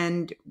in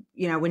and,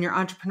 when you're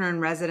entrepreneur in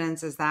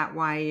residence, is that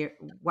why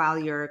while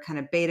you're kind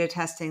of beta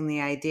testing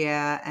the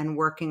idea and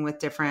working with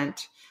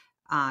different,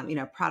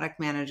 product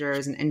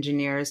managers and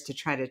engineers to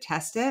try to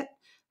test it,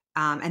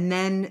 and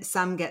then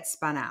some get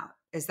spun out?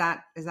 Is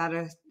that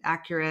a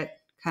accurate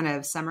kind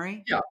of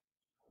summary? yeah,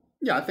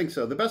 yeah, I think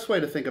so. The best way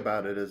to think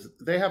about it is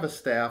they have a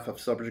staff of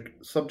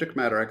subject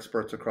matter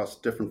experts across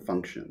different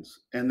functions,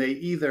 and they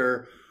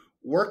either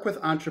work with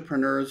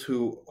entrepreneurs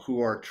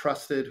who are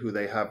trusted, who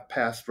they have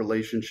past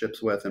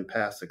relationships with and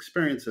past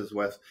experiences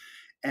with,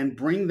 and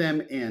bring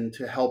them in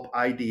to help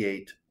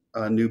ideate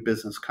new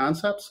business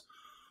concepts,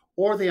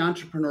 or the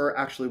entrepreneur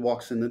actually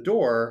walks in the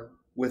door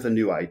with a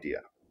new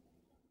idea.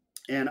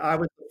 And I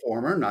was the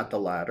former, not the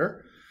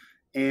latter.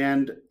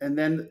 And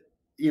then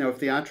if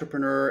the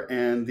entrepreneur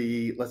and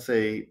the, let's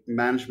say,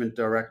 managing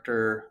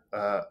director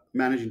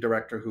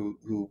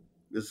who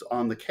is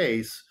on the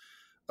case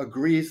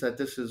agrees that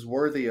this is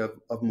worthy of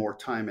more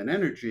time and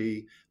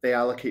energy, they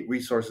allocate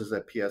resources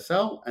at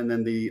PSL, and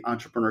then the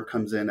entrepreneur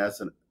comes in as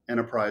an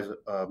enterprise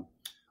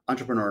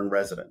entrepreneur in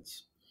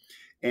residence.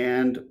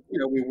 And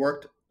we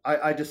worked.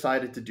 I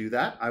decided to do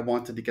that. I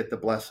wanted to get the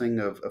blessing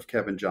of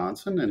Kevin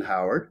Johnson and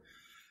Howard,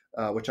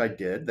 which I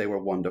did. They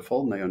were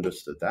wonderful, and they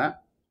understood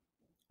that.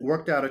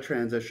 Worked out a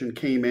transition,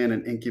 came in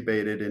and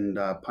incubated in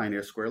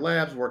Pioneer Square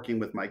Labs, working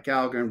with Mike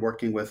Galgan,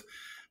 working with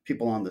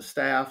people on the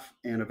staff,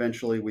 and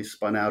eventually we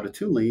spun out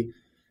Attunely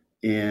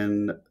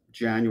in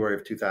January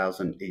of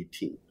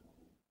 2018.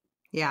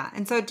 Yeah.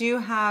 And so do you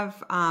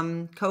have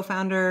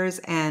co-founders,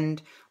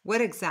 and what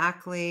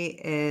exactly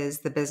is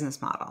the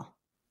business model?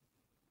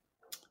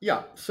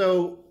 Yeah.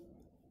 So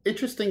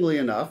interestingly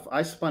enough,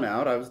 I spun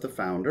out. I was the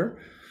founder.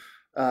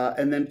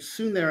 And then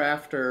soon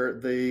thereafter,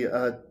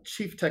 the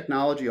chief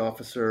technology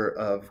officer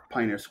of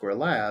Pioneer Square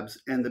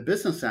Labs and the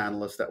business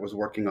analyst that was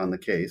working on the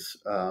case,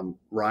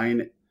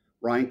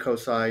 Ryan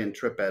Kosai and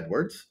Trip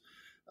Edwards,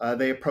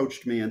 they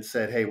approached me and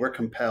said, "Hey, we're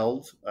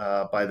compelled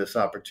by this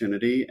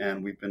opportunity,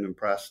 and we've been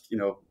impressed,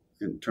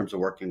 in terms of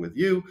working with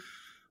you.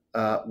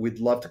 We'd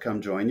love to come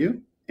join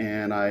you."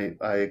 And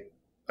I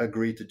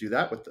agreed to do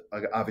that with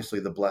obviously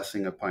the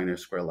blessing of Pioneer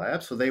Square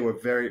Labs. So they were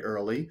very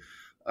early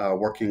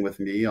working with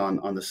me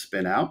on the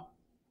spin out.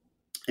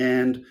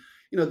 And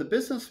the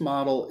business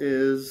model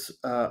is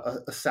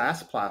a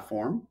SaaS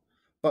platform,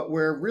 but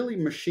we're really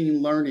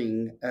machine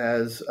learning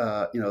as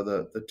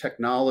the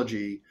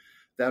technology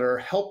that are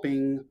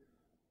helping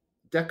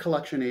debt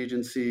collection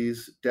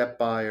agencies, debt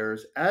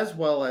buyers, as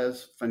well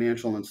as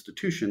financial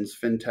institutions,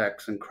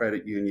 fintechs and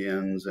credit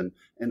unions and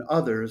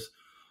others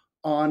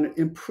on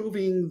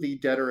improving the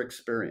debtor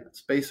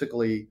experience.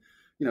 Basically,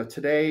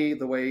 today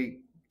the way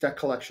debt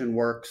collection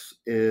works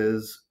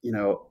is,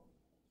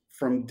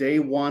 from day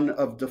one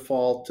of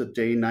default to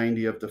day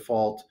 90 of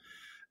default,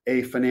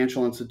 a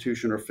financial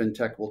institution or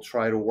fintech will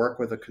try to work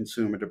with a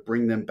consumer to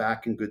bring them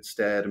back in good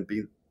stead and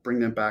bring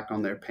them back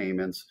on their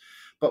payments.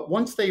 But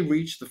once they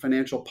reach the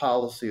financial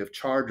policy of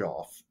charge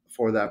off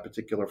for that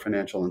particular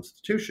financial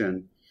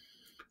institution,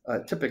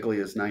 typically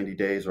is 90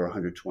 days or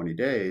 120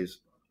 days,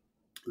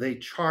 they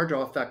charge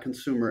off that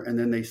consumer and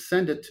then they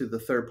send it to the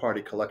third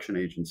party collection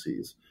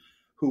agencies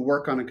who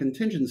work on a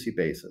contingency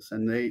basis.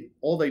 And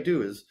all they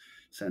do is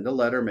send a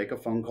letter, make a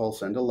phone call,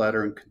 send a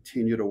letter, and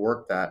continue to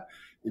work that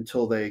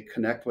until they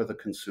connect with a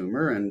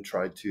consumer and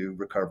try to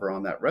recover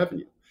on that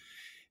revenue.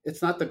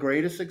 It's not the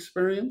greatest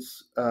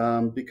experience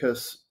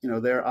because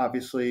they're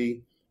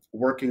obviously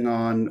working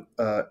on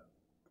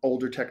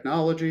older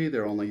technology.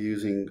 They're only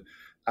using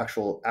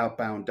actual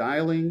outbound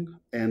dialing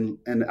and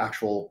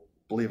actual,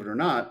 believe it or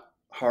not,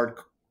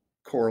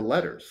 hardcore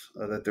letters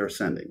that they're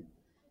sending.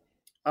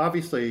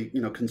 Obviously,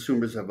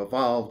 consumers have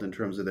evolved in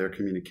terms of their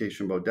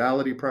communication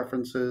modality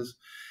preferences.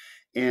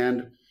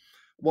 And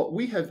what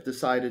we have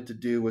decided to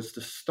do was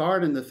to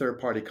start in the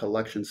third-party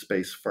collection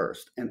space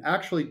first and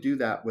actually do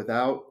that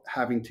without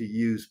having to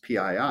use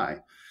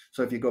PII.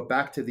 So if you go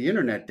back to the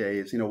internet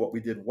days, what we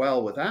did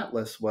well with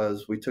Atlas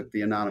was we took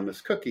the anonymous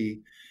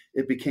cookie.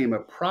 It became a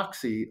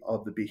proxy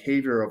of the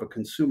behavior of a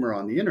consumer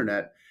on the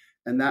internet,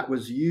 and that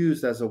was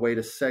used as a way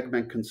to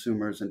segment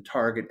consumers and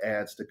target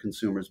ads to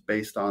consumers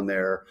based on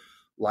their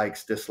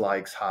likes,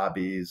 dislikes,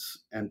 hobbies,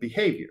 and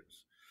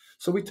behaviors.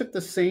 So we took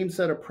the same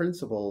set of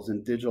principles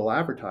in digital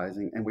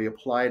advertising and we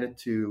applied it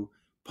to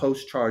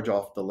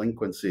post-charge-off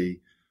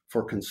delinquency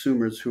for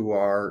consumers who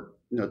are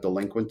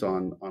delinquent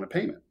on a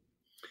payment.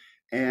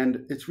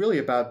 And it's really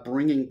about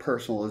bringing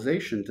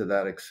personalization to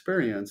that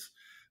experience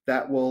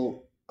that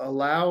will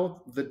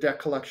allow the debt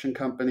collection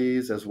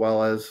companies as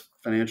well as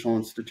financial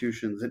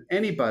institutions and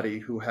anybody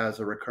who has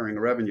a recurring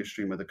revenue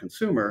stream with a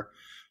consumer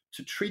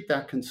to treat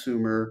that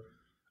consumer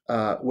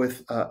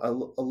with a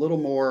little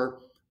more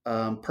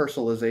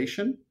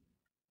personalization,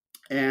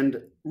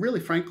 and really,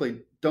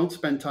 frankly, don't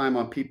spend time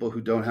on people who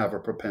don't have a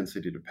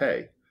propensity to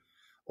pay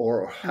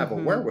or have a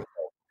Mm-hmm. wherewithal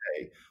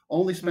to pay.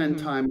 Only spend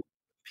Mm-hmm. time with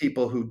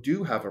people who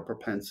do have a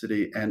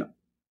propensity and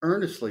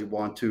earnestly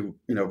want to,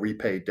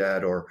 repay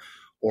debt or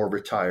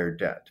retire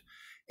debt.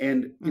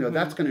 And Mm-hmm.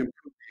 that's going to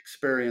improve the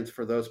experience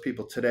for those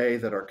people today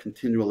that are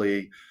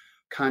continually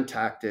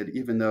contacted,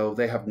 even though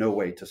they have no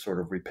way to sort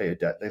of repay a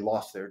debt. They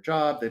lost their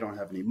job, they don't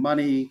have any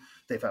money,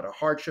 they've had a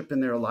hardship in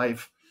their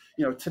life.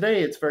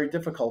 Today it's very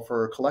difficult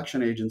for a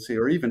collection agency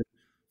or even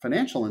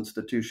financial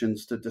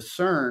institutions to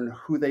discern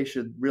who they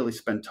should really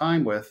spend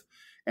time with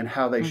and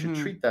how they should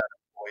Mm-hmm. treat that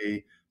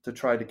employee to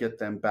try to get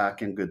them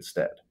back in good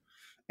stead.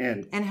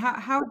 And And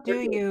how do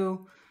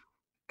you,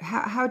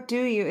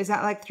 is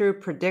that like through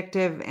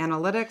predictive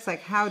analytics?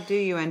 Like how do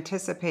you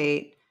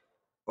anticipate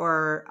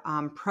or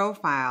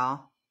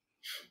profile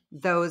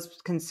those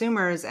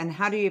consumers, and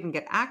how do you even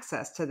get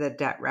access to the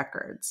debt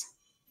records?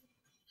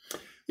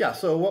 yeah,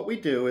 so what we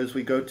do is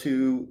we go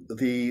to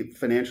the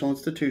financial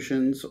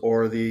institutions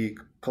or the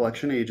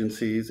collection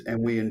agencies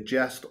and we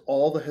ingest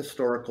all the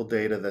historical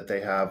data that they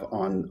have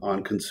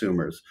on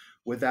consumers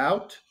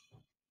without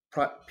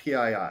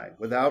PII,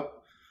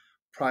 without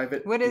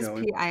private, What is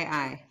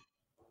PII?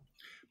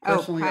 Oh,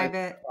 personally private.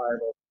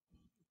 identifiable,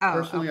 Oh,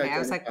 personally okay. I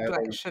was like,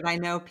 identifiable. should I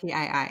know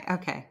PII?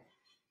 Okay,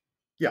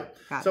 Yeah.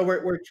 got So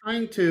it. we're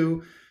trying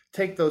to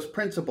take those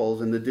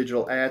principles in the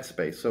digital ad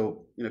space.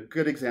 So,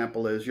 good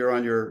example is you're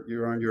on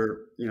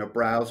your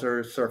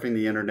browser surfing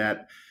the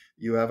internet.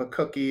 You have a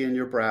cookie in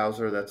your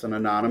browser that's an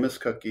anonymous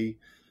cookie.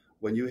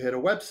 When you hit a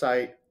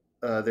website,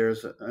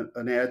 there's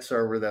an ad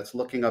server that's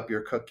looking up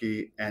your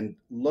cookie and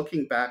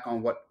looking back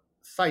on what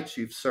sites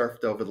you've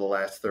surfed over the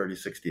last 30,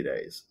 60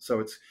 days.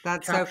 So it's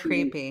That's so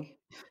capturing, creepy.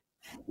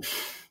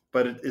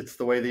 but it's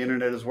the way the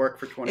internet has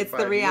worked for It's the 25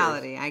 years.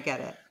 reality. I get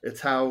it.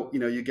 It's how,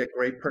 you get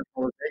great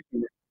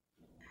personalization.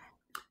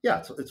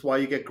 Yeah, it's why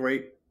you get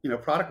great,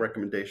 product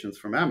recommendations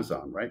from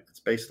Amazon, right? It's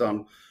based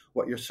on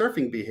what your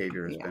surfing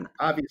behavior has Yeah. been.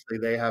 Obviously,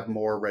 they have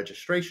more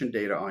registration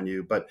data on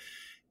you, but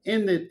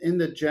in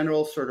the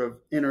general sort of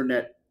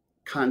internet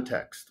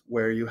context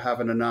where you have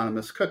an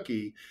anonymous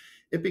cookie,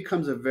 it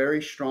becomes a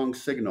very strong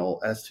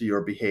signal as to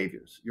your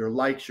behaviors, your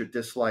likes, your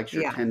dislikes,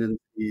 your Yeah.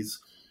 tendencies.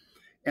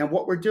 And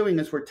what we're doing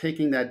is we're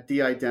taking that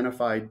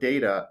de-identified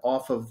data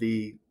off of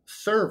the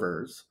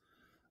servers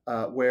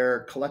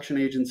where collection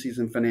agencies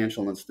and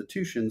financial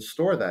institutions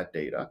store that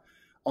data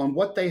on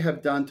what they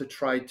have done to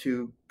try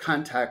to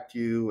contact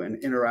you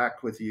and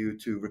interact with you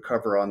to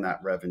recover on that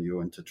revenue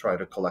and to try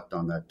to collect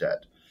on that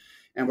debt.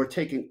 And we're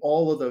taking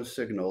all of those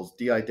signals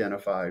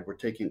de-identified. We're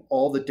taking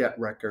all the debt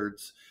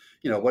records.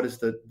 What is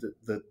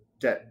the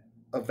debt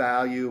of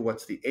value?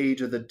 What's the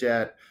age of the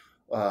debt?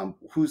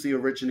 Who's the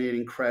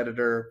originating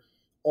creditor?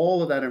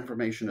 All of that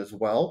information as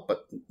well,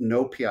 but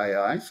no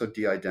PII, so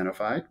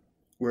de-identified.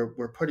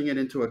 We're putting it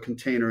into a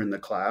container in the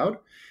cloud,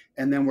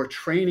 and then we're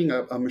training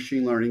a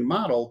machine learning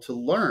model to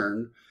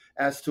learn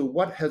as to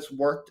what has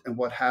worked and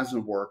what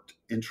hasn't worked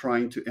in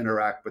trying to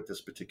interact with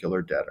this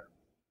particular debtor.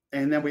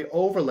 And then we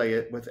overlay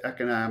it with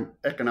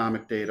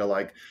economic data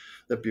like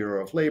the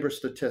Bureau of Labor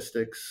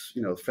Statistics,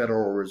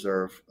 Federal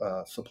Reserve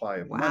supply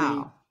of money,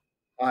 Wow.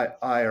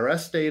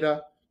 IRS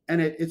data,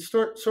 and it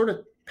sort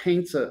of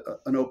paints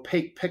an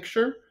opaque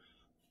picture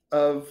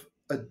of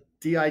a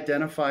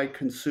de-identified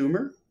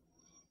consumer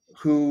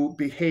who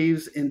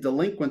behaves in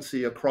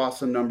delinquency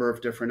across a number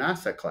of different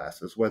asset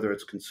classes, whether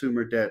it's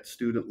consumer debt,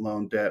 student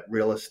loan debt,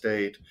 real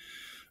estate,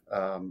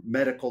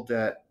 medical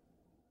debt.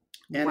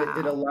 And it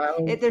Wow.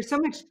 allows, There's so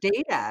much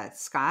data,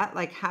 Scott.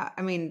 Like how,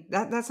 I mean,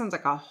 that sounds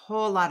like a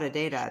whole lot of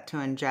data to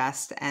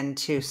ingest and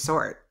to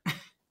sort.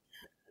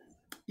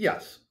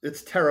 yes,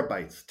 it's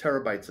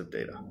terabytes of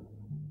data.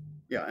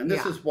 Yeah, and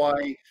this Yeah. is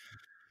why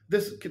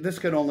this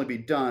can only be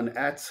done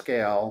at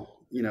scale,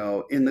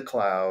 in the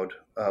cloud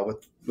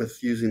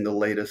with using the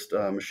latest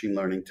machine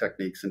learning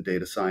techniques and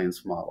data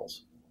science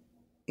models.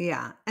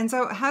 Yeah. And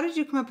so how did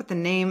you come up with the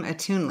name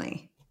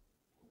Attunely?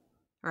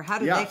 Or how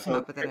did they Yeah, come so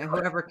up with it?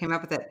 Whoever came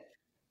up with it.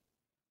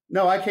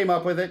 no, I came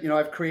up with it.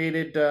 I've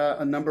created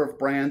a number of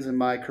brands in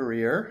my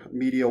career.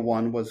 Media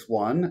One was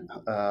one.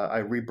 I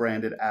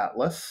rebranded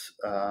Atlas.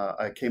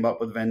 I came up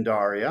with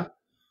Vendaria.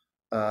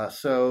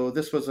 So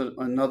this was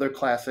another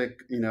classic,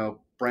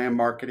 brand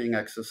marketing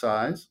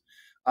exercise.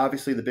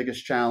 Obviously, the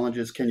biggest challenge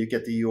is can you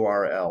get the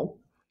URL?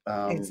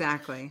 Um,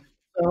 Exactly.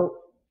 so,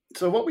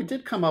 so what we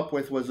did come up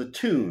with was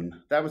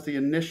Attune. That was the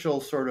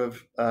initial sort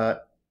of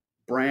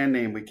brand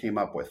name we came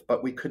up with,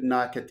 but we could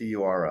not get the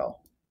URL.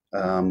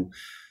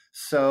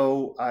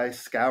 So I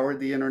scoured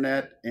the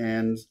internet,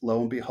 and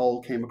lo and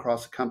behold, came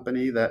across a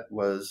company that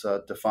was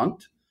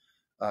defunct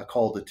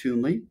called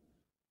Attunely.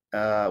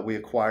 We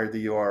acquired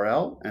the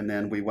URL, and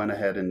then we went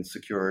ahead and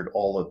secured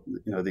all of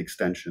the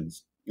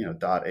extensions,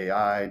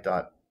 .ai,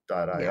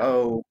 Yeah. Startups.io.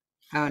 Oh,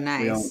 We own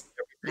nice.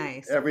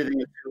 Nice.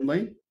 everything at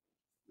Toonly,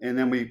 and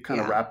then we kind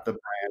of Yeah. wrap the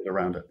brand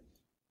around it.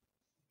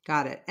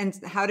 Got it. And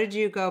how did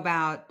you go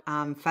about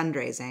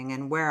fundraising,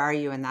 and where are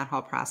you in that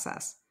whole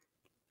process?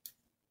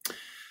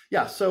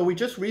 Yeah, so we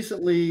just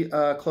recently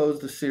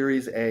closed the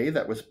Series A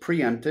that was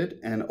preempted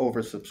and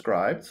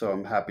oversubscribed. So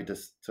I'm happy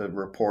to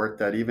report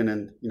that even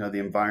in the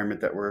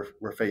environment that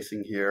we're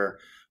facing here,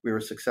 we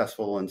were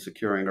successful in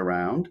securing a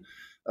round.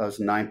 It was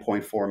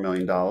 $9.4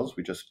 million.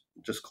 We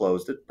just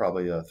closed it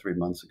probably 3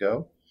 months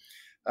ago.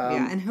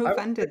 Yeah. And who I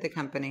funded the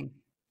company?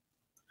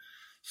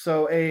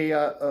 So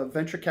a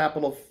venture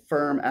capital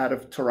firm out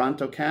of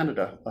Toronto,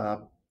 Canada,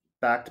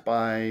 backed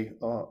by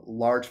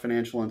large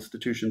financial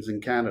institutions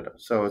in Canada.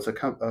 So it's a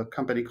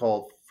company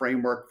called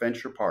Framework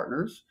Venture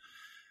Partners.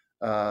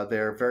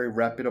 They're a very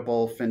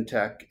reputable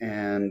fintech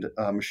and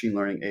machine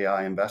learning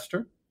AI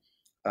investor.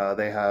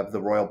 They have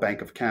the Royal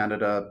Bank of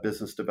Canada,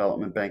 Business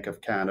Development Bank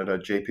of Canada,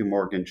 JP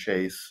Morgan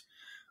Chase.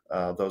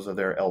 Those are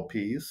their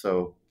LPs.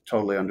 So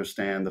totally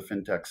understand the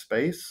fintech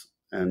space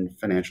and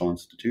financial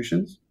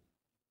institutions.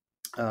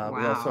 We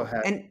also Wow.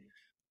 had And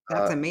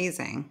that's uh,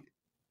 amazing.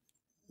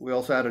 we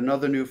also had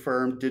another new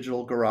firm,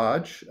 Digital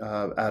Garage,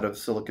 out of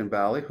Silicon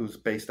Valley, who's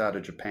based out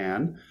of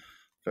Japan.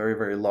 Very,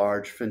 very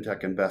large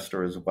fintech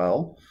investor as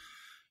well.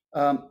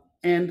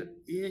 And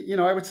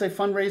I would say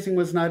fundraising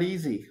was not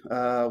easy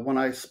when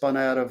I spun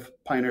out of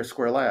Pioneer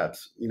Square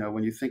Labs.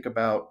 When you think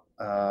about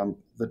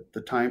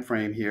the time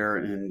frame here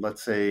in,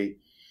 let's say,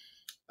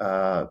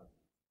 uh,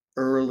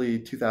 early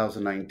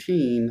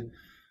 2019,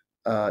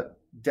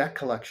 debt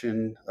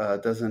collection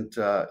doesn't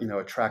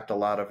attract a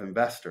lot of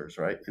investors,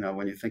 right?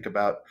 When you think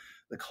about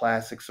the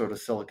classic sort of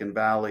Silicon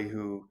Valley,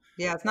 who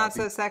Yeah, it's not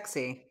so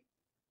sexy.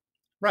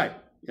 right,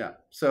 yeah.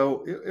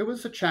 So it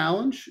was a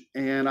challenge,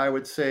 and I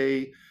would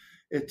say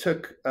it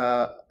took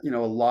a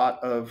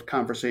lot of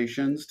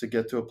conversations to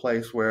get to a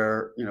place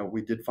where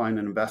we did find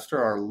an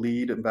investor. Our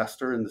lead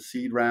investor in the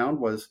seed round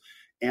was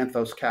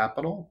Anthos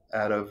Capital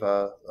out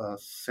of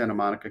Santa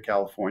Monica,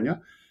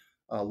 California,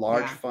 a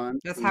large Yeah. fund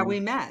That's how who we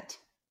met.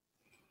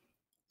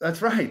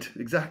 That's right.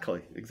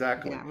 Exactly.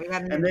 Yeah, we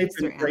got And they've introduced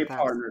been through great Anthos.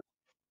 partners.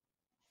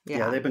 Yeah,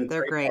 Yeah, they've been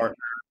they're great great. partners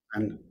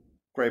and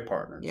great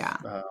partners.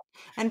 Yeah.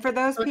 And for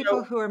those So,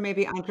 people who are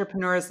maybe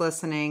entrepreneurs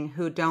listening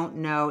who don't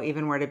know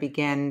even where to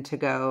begin to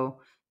go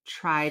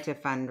try to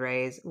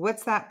fundraise,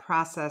 what's that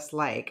process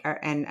like?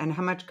 And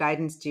how much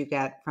guidance do you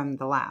get from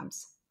the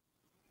labs?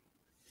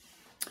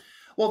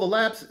 well, the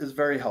labs is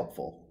very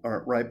helpful,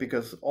 right?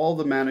 Because all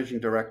the managing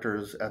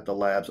directors at the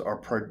labs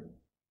are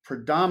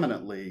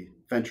predominantly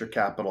venture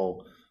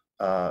capital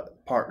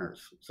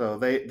partners. So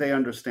they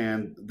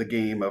understand the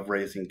game of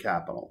raising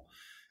capital,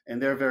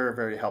 and they're very,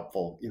 very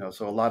helpful.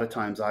 So a lot of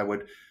times I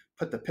would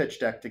put the pitch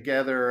deck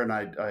together, and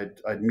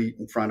I'd meet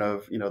in front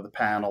of the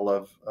panel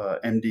of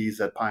MDs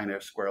at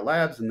Pioneer Square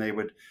Labs, and they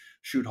would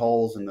shoot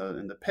holes in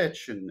the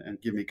pitch and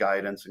give me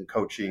guidance and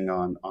coaching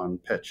on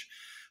pitch.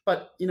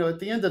 But at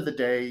the end of the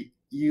day,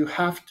 you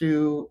have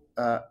to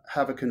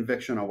have a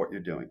conviction on what you're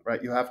doing,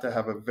 right? You have to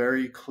have a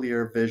very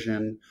clear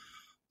vision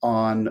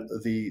on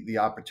the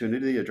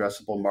opportunity, the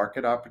addressable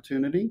market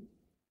opportunity,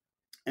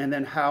 and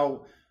then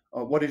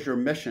what is your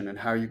mission and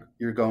how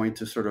you're going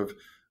to sort of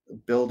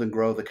build and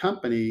grow the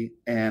company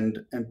and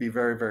be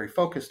very, very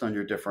focused on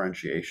your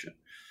differentiation.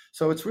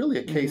 So it's really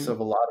a case Hmm. of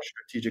a lot of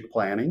strategic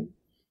planning.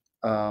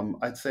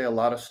 I'd say a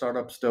lot of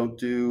startups don't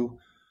do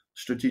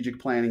strategic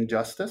planning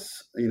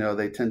justice.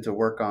 They tend to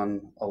work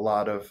on a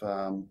lot of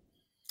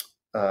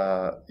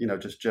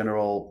just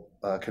general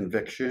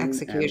conviction and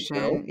will.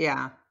 Execution.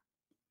 Yeah.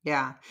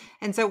 Yeah.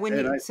 And so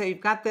And I so you've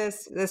got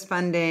this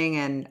funding,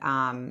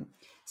 and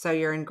so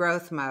you're in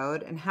growth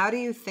mode. And how do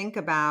you think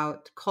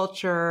about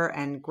culture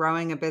and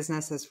growing a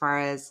business as far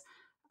as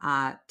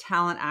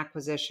talent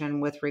acquisition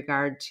with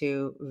regard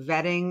to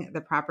vetting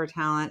the proper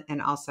talent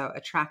and also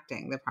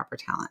attracting the proper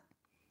talent?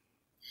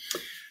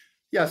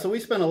 Yeah, so we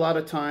spent a lot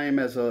of time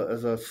as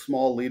a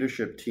small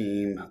leadership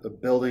team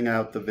building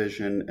out the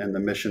vision and the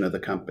mission of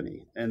the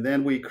company, and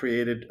then we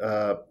created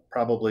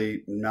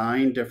probably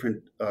 9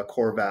 different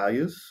core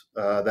values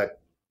that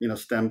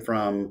stem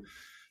from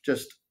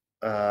just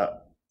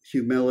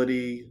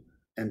humility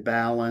and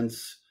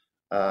balance,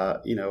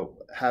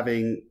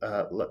 having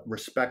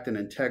respect and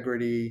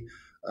integrity,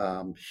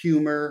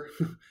 humor.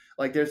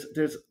 Like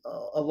there's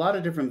a lot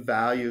of different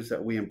values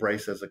that we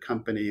embrace as a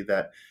company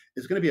that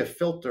is going to be a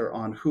filter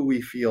on who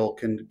we feel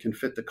can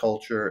fit the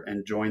culture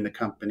and join the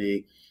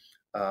company.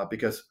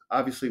 Because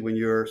obviously, when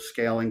you're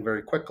scaling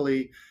very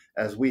quickly,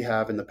 as we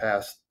have in the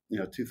past,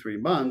 2-3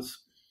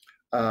 months,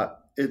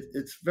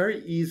 it's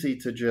very easy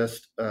to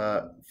just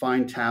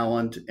find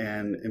talent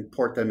and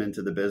import them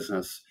into the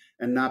business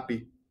and not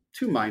be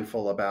too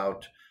mindful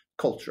about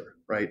culture,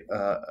 right?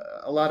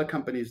 A lot of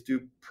companies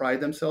do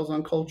pride themselves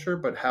on culture,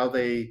 but how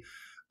they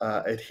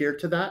adhere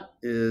to that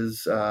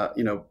is,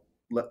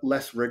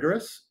 less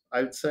rigorous,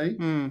 I would say.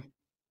 Mm,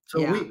 So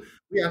yeah.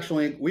 we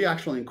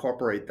actually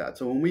incorporate that.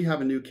 So when we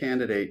have a new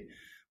candidate,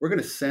 we're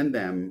going to send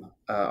them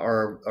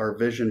our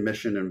vision,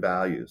 mission, and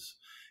values,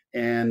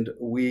 and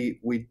we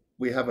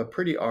have a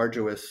pretty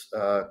arduous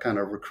kind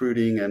of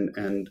recruiting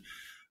and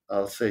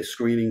let's say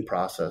screening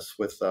process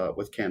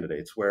with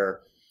candidates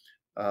where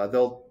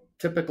they'll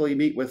typically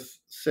meet with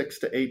 6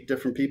 to 8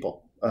 different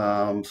people,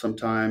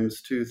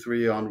 sometimes 2,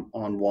 3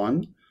 on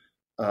one.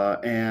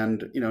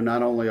 And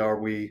not only are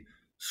we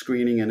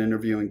screening and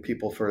interviewing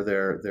people for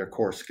their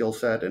core skill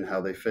set and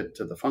how they fit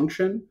to the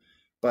function,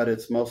 but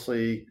it's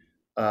mostly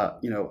how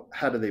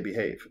do they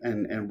behave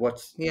and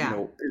what's Yeah.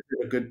 is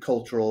it a good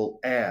cultural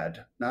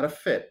add, not a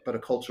fit, but a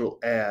cultural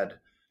add to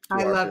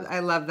I our love business. I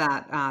love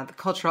that. The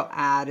cultural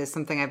ad is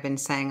something I've been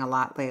saying a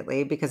lot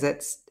lately because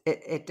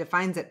it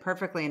defines it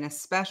perfectly, and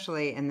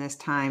especially in this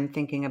time,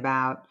 thinking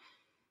about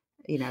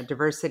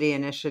diversity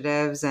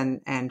initiatives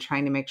and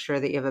trying to make sure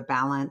that you have a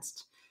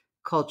balanced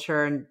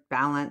culture and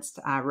balanced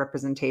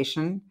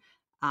representation.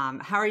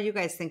 How are you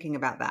guys thinking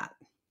about that?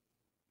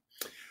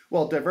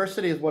 Well,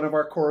 diversity is one of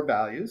our core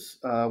values.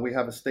 We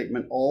have a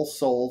statement: "All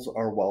souls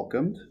are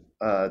welcomed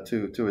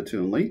to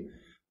Attunely,"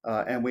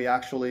 and we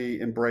actually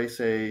embrace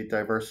a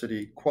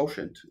diversity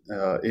quotient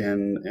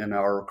in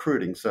our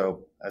recruiting.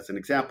 So, as an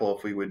example,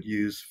 if we would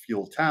use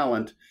fuel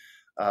talent,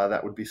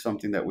 that would be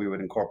something that we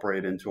would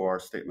incorporate into our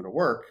statement of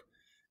work.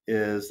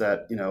 Is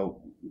that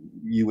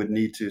you would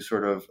need to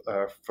sort of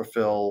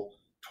fulfill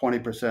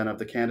 20% of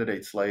the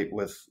candidate slate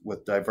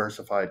with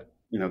diversified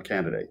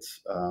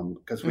candidates,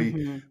 because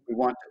Hmm.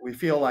 we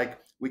feel like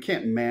we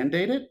can't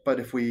mandate it, but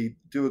if we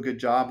do a good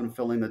job in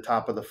filling the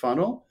top of the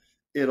funnel,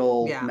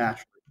 it'll Yeah,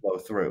 naturally flow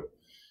through.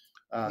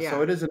 So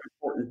yeah. it is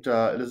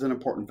an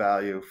important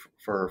value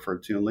for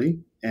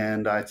Tunley,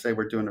 and I'd say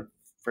we're doing a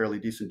fairly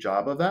decent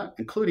job of that,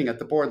 including at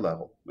the board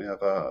level. We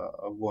have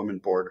a woman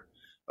board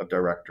of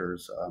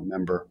directors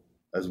member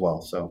as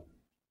well. So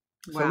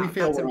we Wow,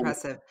 feel that's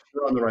impressive.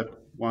 we're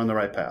on the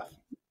right path.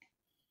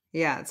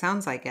 Yeah, it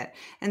sounds like it.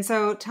 And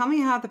so tell me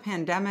how the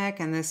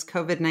pandemic and this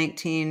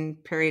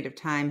COVID-19 period of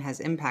time has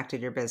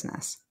impacted your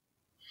business.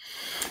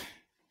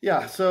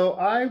 Yeah, so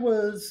I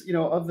was,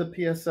 of the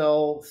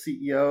PSL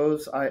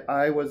CEOs,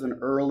 I was an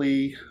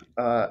early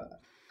uh,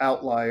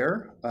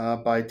 outlier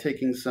by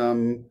taking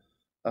some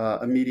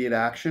immediate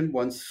action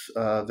once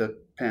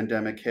the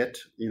pandemic hit,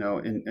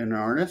 in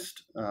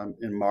earnest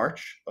in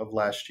March of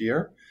last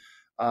year.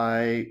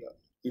 I,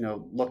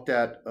 looked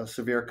at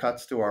severe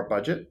cuts to our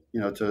budget,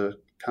 to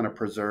kind of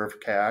preserve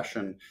cash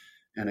and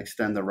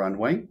extend the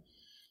runway.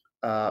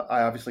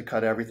 I obviously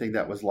cut everything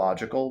that was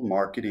logical: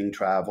 marketing,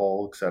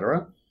 travel,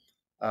 etc.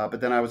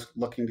 But then I was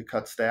looking to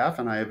cut staff,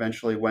 and I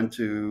eventually went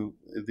to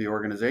the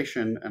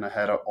organization and I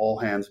had an all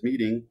hands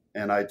meeting,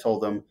 and I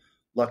told them,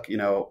 "Look,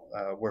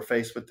 we're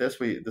faced with this.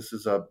 This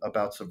is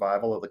about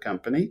survival of the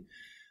company,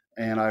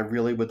 and I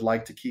really would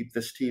like to keep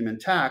this team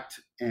intact,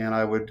 and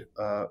I would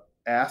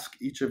ask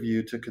each of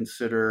you to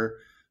consider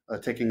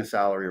taking a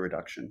salary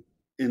reduction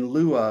in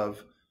lieu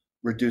of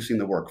reducing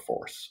the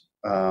workforce."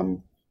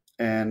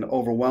 And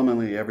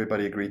overwhelmingly,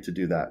 everybody agreed to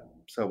do that.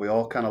 So we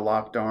all kind of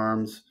locked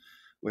arms.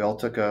 We all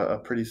took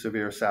a pretty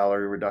severe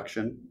salary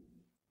reduction,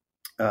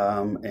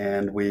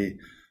 and we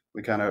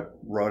kind of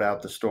rode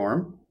out the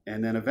storm.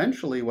 And then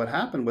eventually, what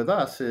happened with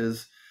us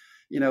is,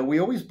 we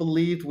always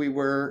believed we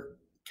were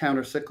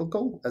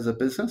countercyclical as a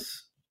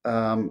business.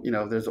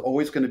 There's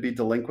always going to be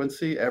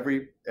delinquency.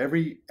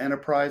 Every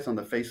enterprise on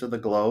the face of the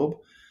globe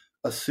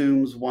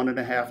assumes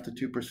 1.5 to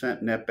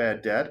 2% net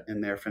bad debt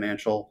in their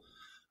financial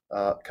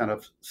kind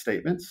of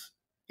statements.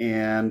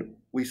 And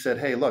we said,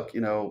 hey, look,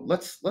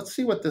 let's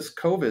see what this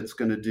COVID's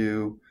going to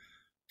do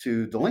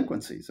to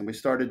delinquencies. And we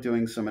started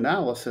doing some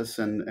analysis,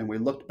 and we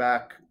looked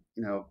back,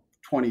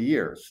 20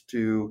 years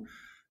to,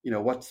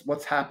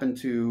 what's happened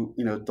to,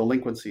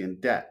 delinquency and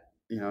debt,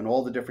 in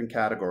all the different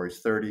categories: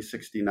 30,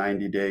 60,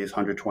 90 days,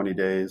 120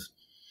 days,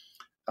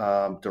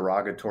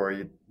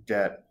 derogatory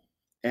debt.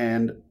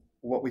 And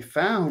what we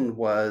found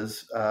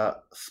was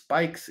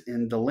spikes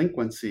in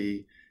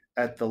delinquency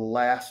at the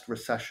last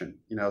recession.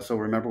 So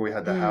remember we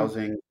had the Mm,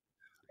 housing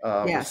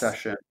yes.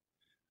 recession.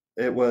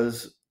 It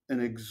was an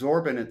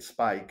exorbitant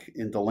spike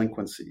in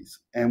delinquencies,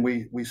 and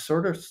we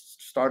sort of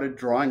started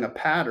drawing a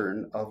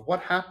pattern of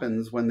what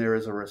happens when there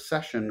is a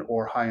recession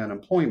or high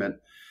unemployment,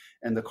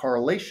 and the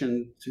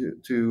correlation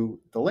to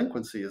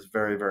delinquency is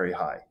very, very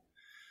high.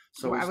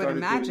 So Well, we I would started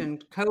doing imagine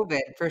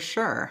COVID for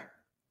sure.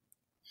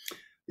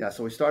 Yeah,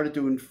 so we started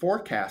doing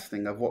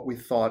forecasting of what we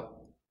thought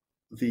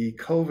the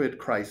COVID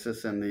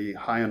crisis and the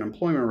high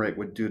unemployment rate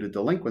would do to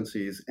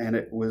delinquencies, and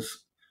it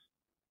was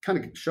kind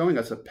of showing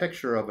us a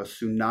picture of a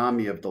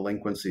tsunami of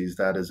delinquencies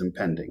that is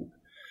impending.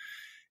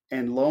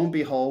 And lo and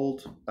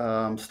behold,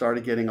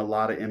 started getting a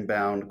lot of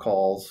inbound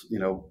calls,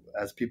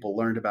 as people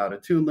learned about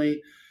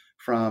Attunely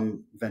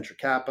from venture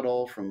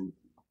capital, from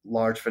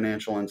large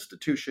financial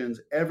institutions.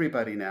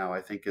 Everybody now,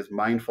 I think, is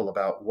mindful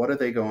about what are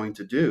they going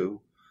to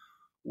do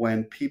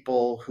when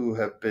people who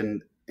have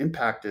been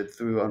impacted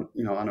through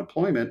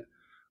unemployment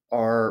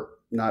are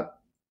not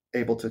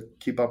able to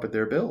keep up with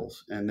their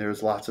bills, and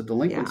there's lots of Yeah.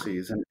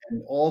 delinquencies, and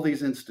all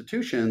these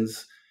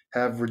institutions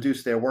have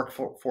reduced their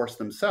workforce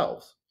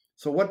themselves.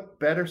 So what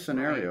better Right.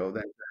 scenario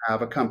than to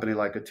have a company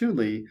like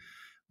Atuli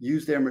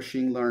use their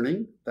machine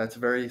learning that's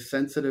very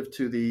sensitive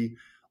to the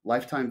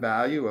lifetime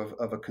value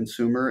of a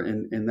consumer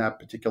in that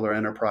particular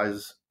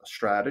enterprise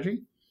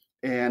strategy,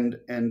 and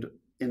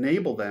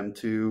enable them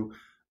to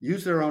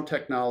use their own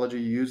technology,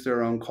 use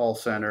their own call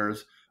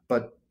centers,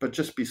 but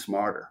just be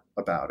smarter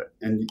about it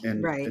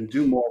Right. and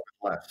do more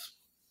with less.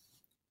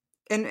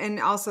 And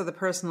also the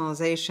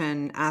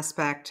personalization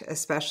aspect,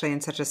 especially in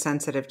such a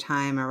sensitive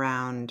time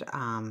around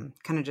kind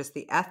of just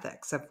the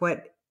ethics of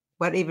what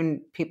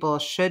even people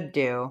should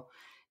do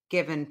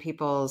given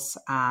people's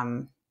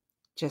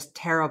just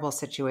terrible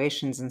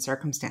situations and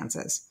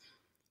circumstances.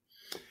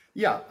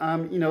 Yeah,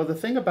 the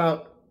thing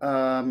about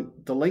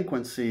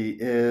delinquency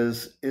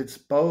is it's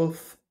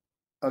both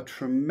a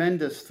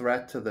tremendous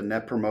threat to the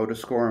net promoter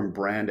score and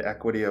brand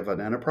equity of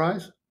an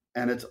enterprise,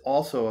 and it's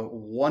also a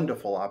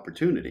wonderful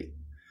opportunity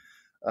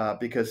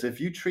because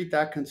if you treat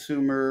that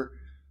consumer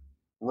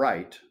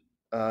right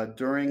In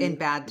during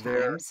bad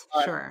their times,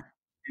 time sure.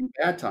 in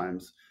bad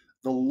times,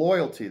 the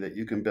loyalty that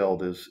you can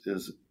build is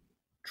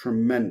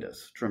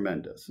tremendous,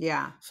 tremendous.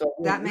 Yeah, So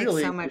that we're makes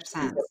really so much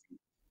sense.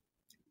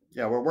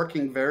 yeah, we're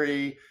working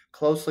very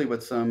closely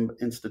with some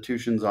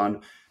institutions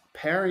on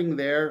pairing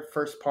their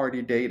first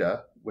party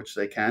data, which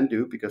they can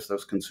do because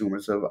those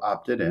consumers have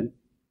opted in,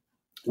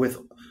 with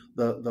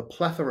the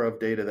plethora of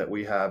data that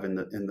we have in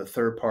the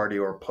third party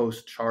or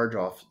post charge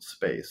off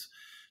space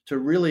to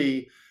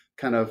really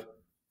kind of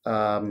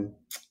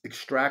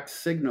extract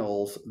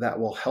signals that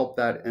will help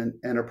that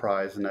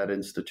enterprise and that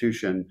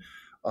institution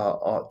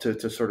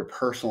to sort of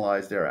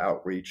personalize their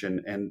outreach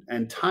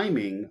and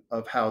timing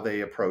of how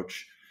they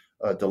approach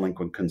a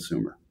delinquent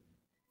consumer.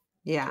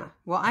 Yeah. So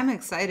Well, I'm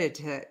excited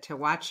to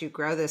watch you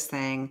grow this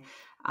thing.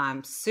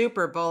 I'm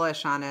super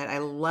bullish on it. I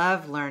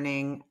love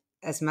learning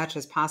as much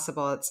as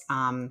possible.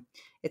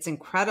 It's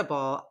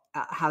incredible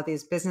how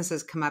these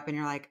businesses come up and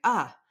you're like,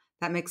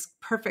 that makes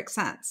perfect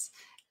sense.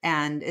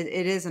 And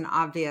it is an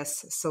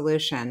obvious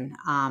solution.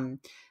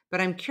 But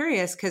I'm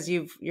curious because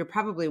you're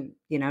probably,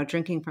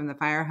 drinking from the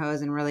fire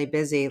hose and really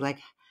busy. Like,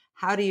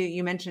 how do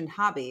you mentioned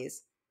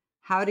hobbies.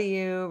 How do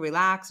you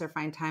relax or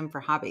find time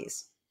for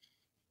hobbies?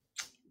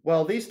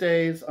 well, these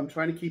days I'm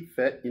trying to keep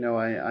fit.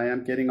 I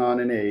am getting on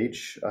in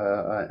age.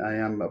 I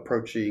am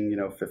approaching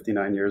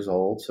 59 years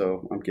old,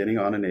 so I'm getting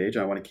on in age.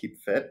 I want to keep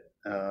fit.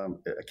 I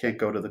can't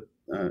go to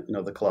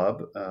the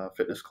club,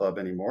 fitness club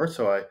anymore.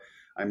 So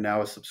I'm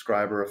now a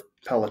subscriber of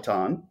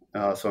Peloton.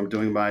 So I'm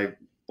doing my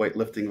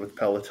weightlifting with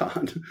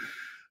Peloton.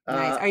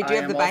 Nice. Do I you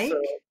have the am also.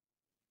 bike?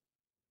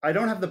 I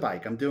don't have the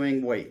bike. I'm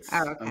doing Oh, weights.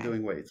 I'm okay.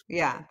 doing weights.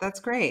 Yeah, that's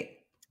great.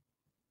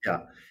 Yeah.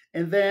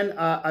 And then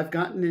I've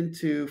gotten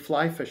into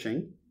fly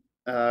fishing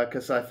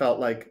because I felt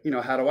like,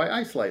 how do I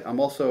isolate? I'm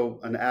also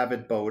an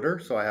avid boater,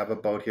 so I have a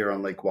boat here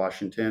on Lake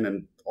Washington,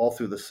 and all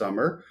through the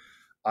summer,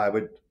 I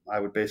would I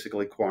would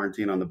basically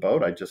quarantine on the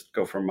boat. I just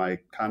go from my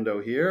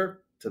condo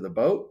here to the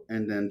boat,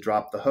 and then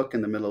drop the hook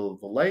in the middle of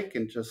the lake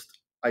and just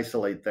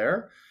isolate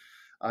there.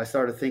 I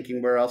started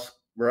thinking, where else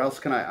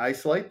can I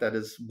isolate? That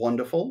is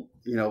wonderful.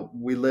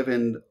 We live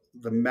in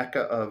the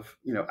mecca of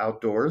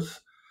outdoors,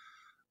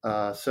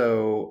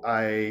 so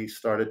I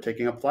started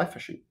taking up fly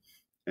fishing,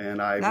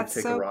 and I would That's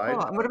take a so cool.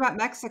 ride. And what about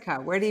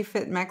Mexico? Where do you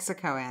fit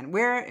Mexico in?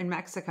 Where in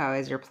Mexico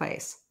is your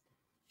place?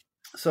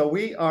 So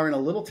we are in a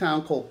little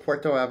town called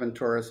Puerto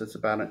Aventuras. It's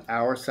about an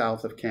hour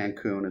south of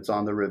Cancun. It's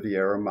on the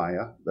Riviera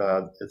Maya.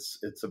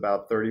 It's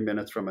about 30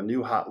 minutes from a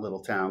new hot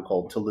little town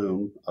called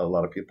Tulum. A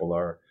lot of people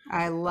are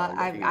I love.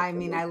 looking at I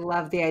mean, Tulum. I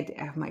love the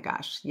idea. Oh my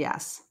gosh,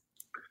 yes.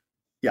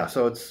 Yeah,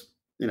 so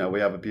we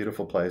have a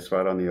beautiful place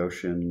right on the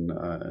ocean,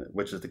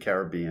 which is the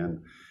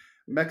Caribbean.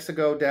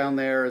 Mexico down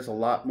there is a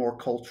lot more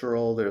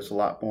cultural. There's a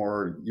lot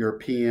more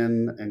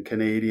European and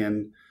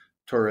Canadian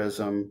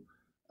tourism.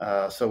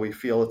 So we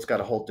feel it's got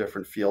a whole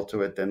different feel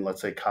to it than,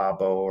 let's say,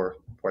 Cabo or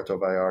Puerto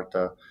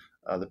Vallarta.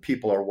 The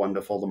people are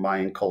wonderful. The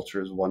Mayan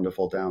culture is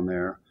wonderful down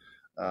there.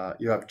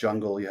 You have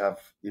jungle, you have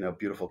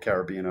beautiful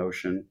Caribbean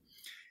Ocean,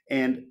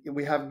 and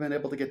we haven't been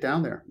able to get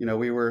down there.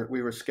 We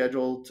were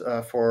scheduled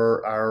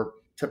for our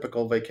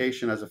typical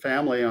vacation as a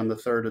family on the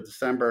 3rd of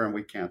December, and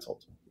we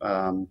canceled.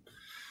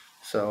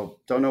 So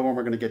don't know when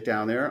we're going to get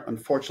down there.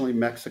 Unfortunately,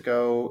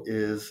 Mexico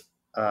is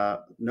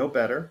no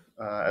better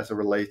as it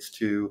relates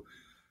to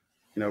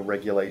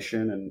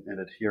regulation and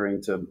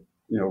adhering to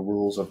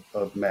rules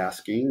of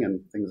masking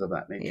and things of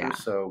that nature. Yeah,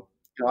 So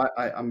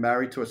I'm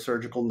married to a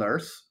surgical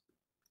nurse,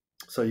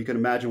 so you can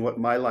imagine what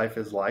my life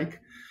is like.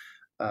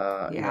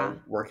 yeah,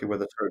 Working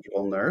with a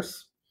surgical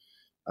nurse,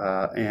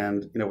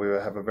 and we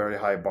have a very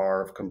high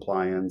bar of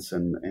compliance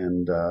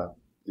and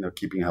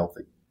keeping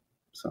healthy.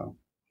 So.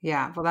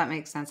 yeah. Well, that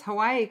makes sense.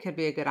 Hawaii could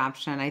be a good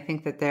option. I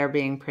think that they're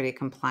being pretty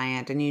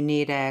compliant, and you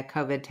need a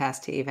COVID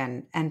test to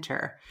even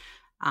enter.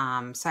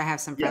 So I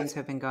have some friends Yes, who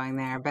have been going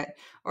there,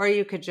 or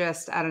you could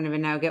just, I don't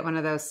even know, get one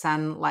of those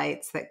sun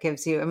lights that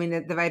gives you, I mean,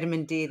 the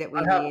vitamin D that we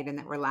I have. need and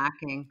that we're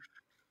lacking.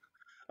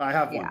 I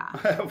have one. Yeah.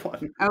 I have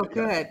one. Oh, Yes.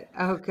 good.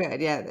 Oh,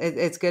 good. Yeah,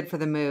 it's good for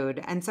the mood.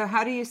 And so,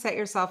 how do you set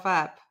yourself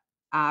up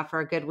for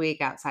a good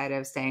week outside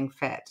of staying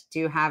fit? Do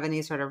you have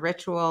any sort of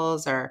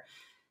rituals or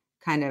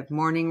kind of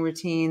morning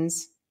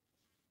routines?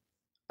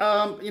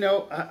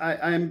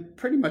 I'm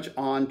pretty much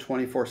on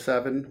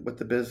 24/7 with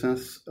the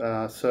business.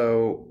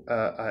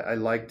 I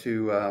like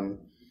to,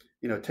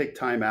 take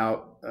time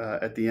out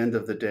at the end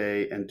of the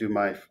day and do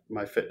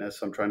my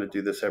fitness. I'm trying to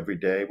do this every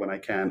day when I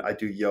can. I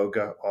do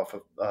yoga off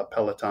of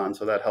Peloton,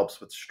 so that helps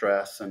with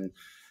stress and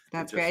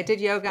That's great. I just,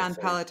 did yoga let's on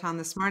say, Peloton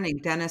this morning.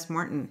 Dennis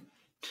Morton.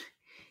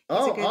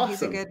 oh,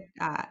 He's a awesome. good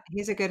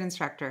he's a good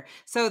instructor.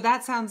 So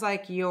that sounds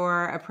like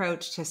your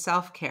approach to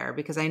self-care,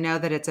 because I know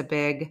that it's a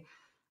big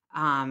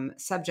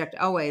subject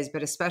always,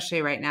 but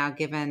especially right now,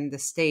 given the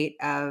state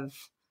of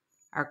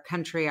our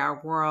country,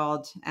 our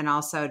world, and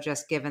also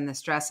just given the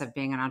stress of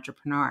being an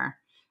entrepreneur.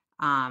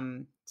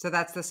 So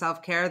that's the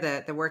self-care,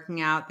 the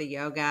working out, the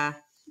yoga,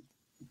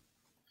 the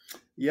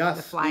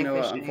Yes, fly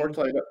fishing.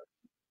 unfortunately, I go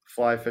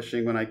fly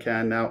fishing when I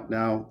can. Now,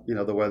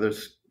 the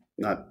weather's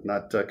not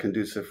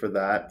conducive for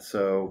that.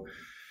 So,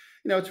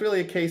 it's really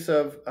a case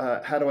of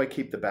how do I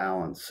keep the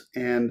balance?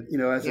 And,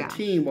 as a Yeah.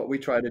 team, what we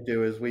try to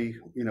do is we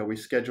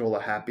schedule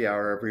a happy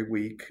hour every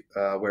week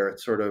where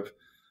it's sort of,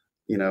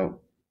 you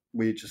know,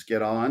 we just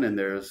get on and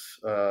there's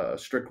a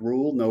strict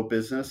rule, no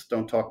business,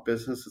 don't talk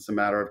business. It's a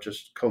matter of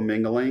just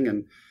commingling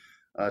and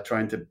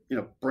trying to,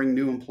 bring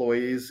new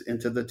employees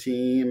into the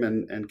team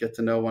and get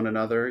to know one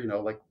another.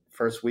 Like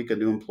first week a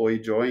new employee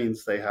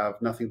joins, they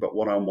have nothing but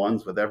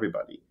one-on-ones with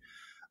everybody.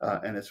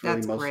 And it's really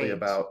That's mostly great.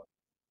 about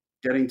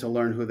getting to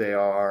learn who they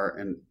are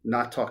and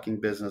not talking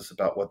business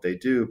about what they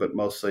do, but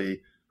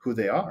mostly who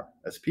they are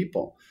as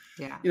people.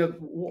 Yeah. Yeah.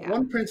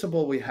 One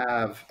principle we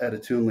have at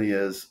Attunely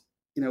is,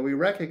 we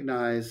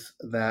recognize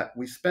that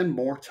we spend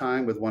more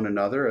time with one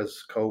another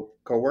as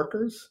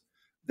coworkers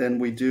than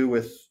we do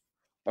with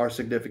our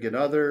significant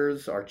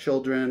others, our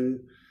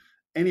children,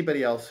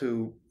 anybody else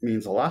who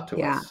means a lot to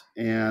Yeah. us.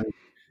 And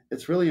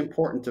it's really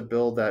important to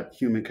build that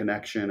human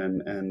connection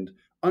and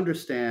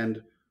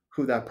understand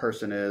who that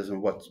person is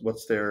and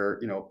what's their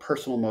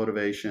personal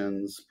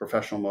motivations,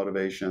 professional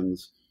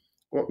motivations,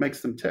 what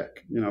makes them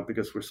tick.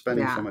 Because we're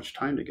spending so Yeah. much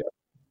time together.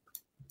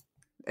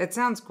 It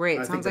sounds great.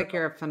 I think Sounds that like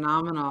you're a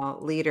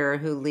phenomenal leader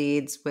who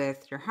leads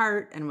with your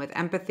heart and with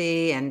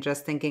empathy and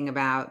just thinking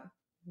about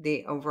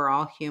the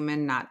overall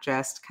human, not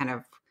just kind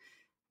of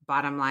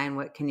bottom line,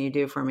 what can you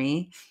do for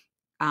me?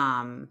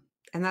 Um,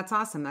 and that's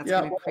awesome. That's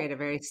yeah going to create a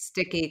very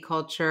sticky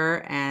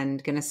culture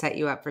and going to set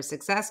you up for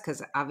success,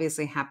 because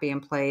obviously happy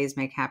employees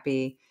make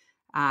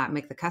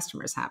the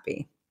customers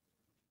happy,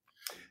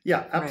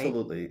 Yeah, right?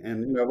 absolutely.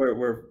 And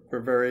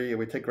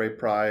we take great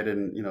pride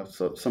in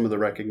some of the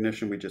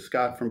recognition we just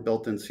got from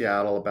Built in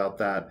Seattle about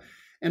that.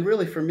 And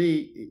really, for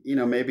me,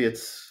 maybe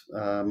it's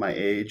my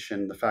age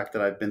and the fact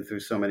that I've been through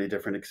so many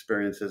different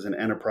experiences in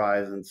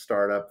enterprise and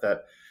startup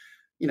that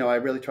I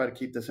really try to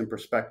keep this in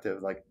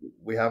perspective. Like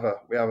we have a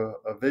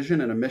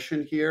vision and a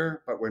mission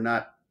here, but we're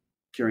not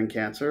curing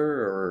cancer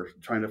or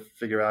trying to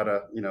figure out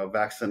a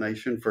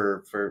vaccination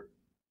for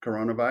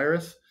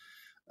coronavirus,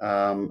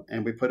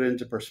 and we put it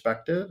into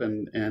perspective,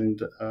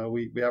 and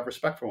we have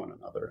respect for one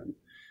another,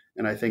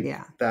 and I think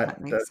Yeah, that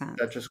that makes that sense.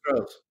 that just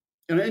grows.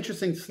 And an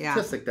interesting Yeah.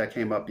 statistic that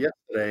came up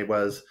yesterday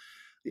was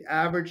the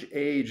average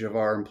age of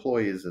our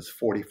employees is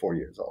 44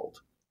 years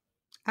old.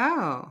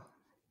 Oh,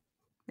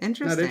 Isn't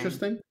that interesting.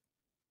 interesting?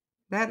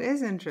 That is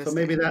So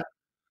maybe interesting.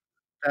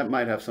 that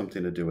might have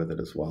something to do with it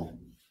as well.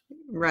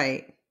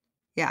 Right.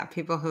 Yeah,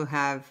 people who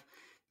have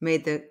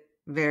made the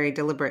very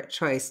deliberate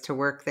choice to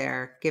work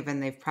there, given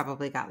they've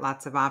probably got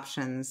lots of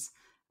options.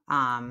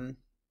 Um,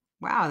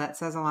 wow, that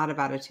says a lot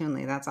about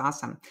Attunely. That's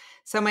awesome.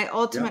 So, my Yeah.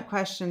 ultimate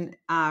question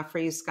for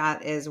you,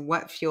 Scott, is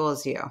what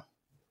fuels you?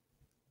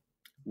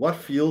 What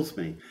fuels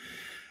me?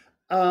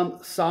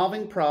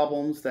 Solving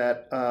problems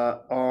that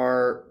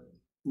are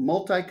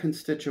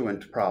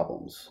multi-constituent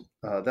problems.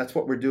 That's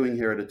what we're doing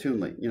here at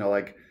Attunely.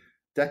 Like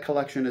debt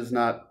collection is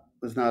not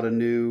a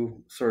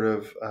new sort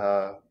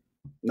of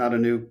not a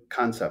new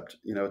concept.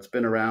 It's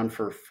been around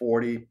for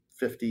 40,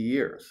 50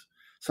 years.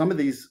 Some of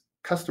these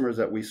customers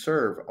that we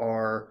serve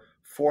are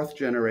fourth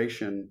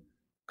generation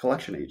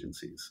collection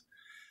agencies.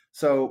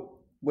 So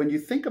when you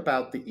think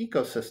about the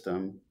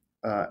ecosystem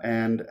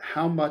and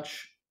how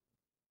much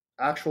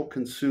actual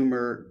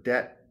consumer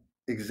debt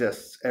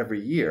exists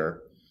every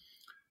year,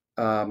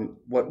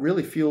 what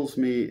really fuels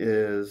me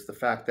is the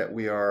fact that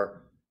we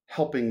are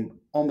helping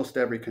almost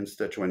every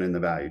constituent in the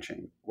value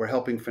chain. We're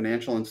helping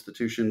financial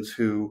institutions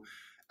who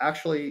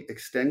actually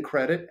extend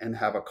credit and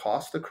have a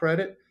cost of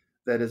credit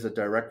that is a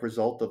direct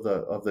result of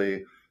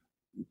the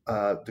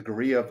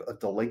degree of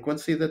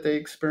delinquency that they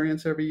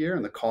experience every year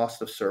and the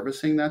cost of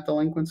servicing that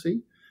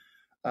delinquency.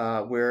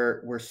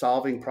 We're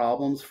solving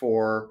problems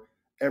for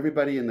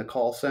everybody in the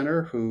call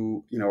center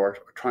who are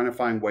trying to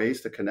find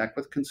ways to connect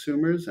with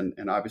consumers,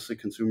 and obviously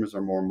consumers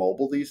are more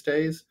mobile these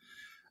days,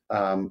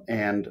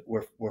 and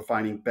we're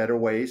finding better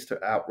ways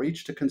to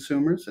outreach to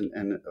consumers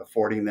and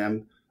affording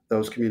them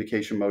those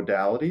communication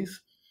modalities.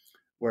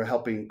 We're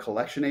helping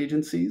collection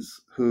agencies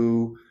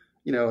who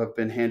have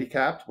been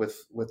handicapped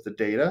with the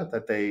data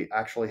that they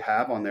actually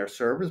have on their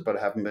servers, but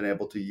haven't been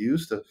able to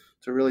use to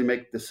really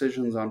make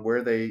decisions on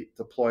where they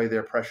deploy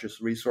their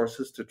precious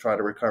resources to try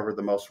to recover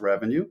the most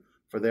revenue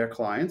for their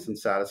clients and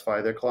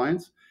satisfy their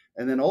clients.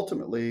 And then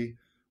ultimately,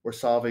 we're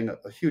solving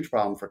a huge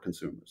problem for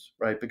consumers,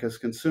 right? Because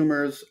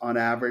consumers, on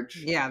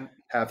average,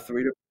 have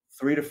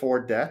three to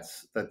four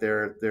debts that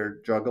they're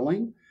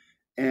juggling,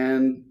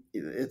 and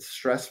it's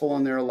stressful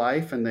in their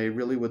life, and they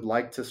really would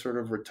like to sort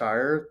of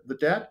retire the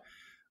debt.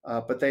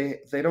 But they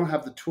don't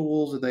have the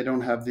tools, and they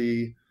don't have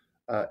the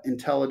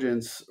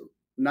intelligence,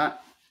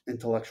 not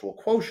intellectual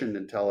quotient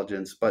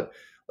intelligence, but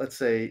let's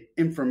say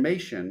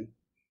information.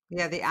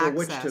 The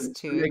access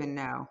to even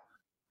know.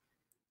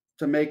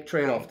 To make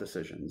trade-off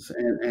decisions.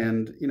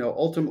 And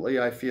ultimately,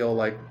 I feel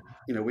like,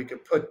 we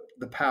could put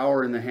the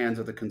power in the hands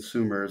of the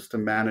consumers to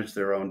manage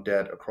their own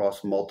debt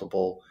across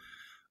multiple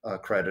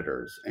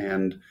creditors.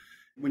 And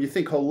when you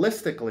think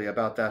holistically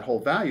about that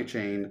whole value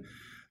chain,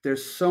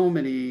 there's so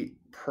many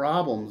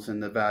problems in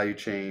the value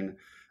chain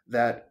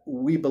that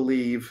we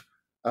believe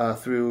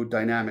through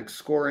dynamic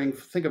scoring,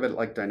 think of it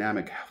like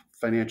dynamic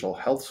financial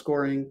health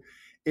scoring,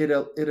 it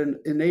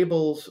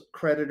enables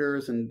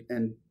creditors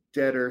and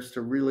debtors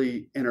to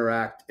really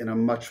interact in a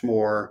much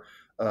more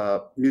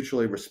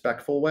mutually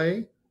respectful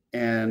way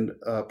and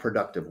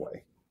productive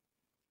way.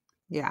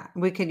 Yeah,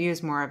 we could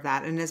use more of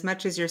that. And as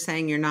much as you're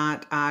saying you're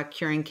not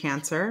curing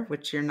cancer,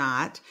 which you're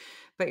not,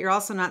 but you're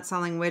also not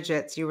selling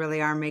widgets, you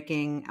really are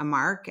making a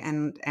mark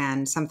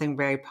and something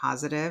very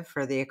positive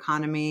for the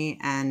economy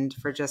and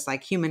for just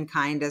like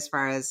humankind as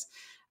far as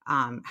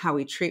how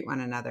we treat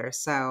one another.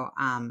 So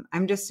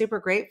I'm just super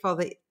grateful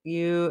that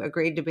you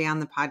agreed to be on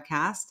the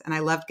podcast, and I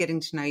loved getting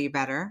to know you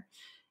better.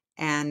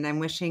 And I'm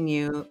wishing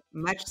you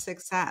much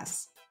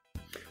success.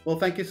 Well,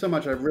 thank you so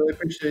much. I really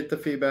appreciate the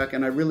feedback,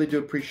 and I really do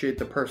appreciate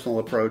the personal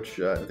approach.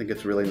 I think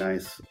it's really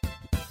nice.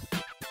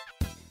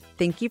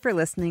 Thank you for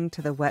listening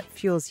to the What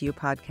Fuels You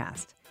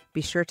podcast.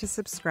 Be sure to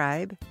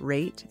subscribe,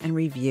 rate, and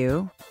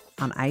review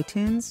on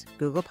iTunes,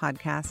 Google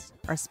Podcasts,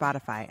 or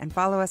Spotify, and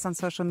follow us on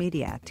social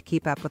media to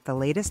keep up with the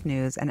latest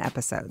news and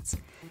episodes.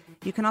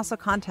 You can also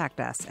contact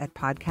us at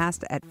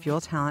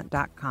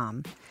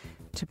podcast@fueltalent.com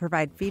to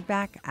provide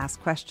feedback, ask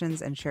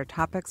questions, and share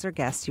topics or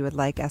guests you would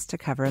like us to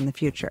cover in the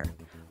future.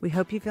 We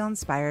hope you feel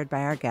inspired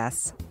by our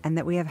guests and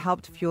that we have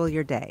helped fuel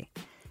your day.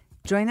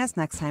 Join us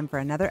next time for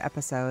another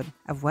episode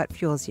of What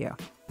Fuels You.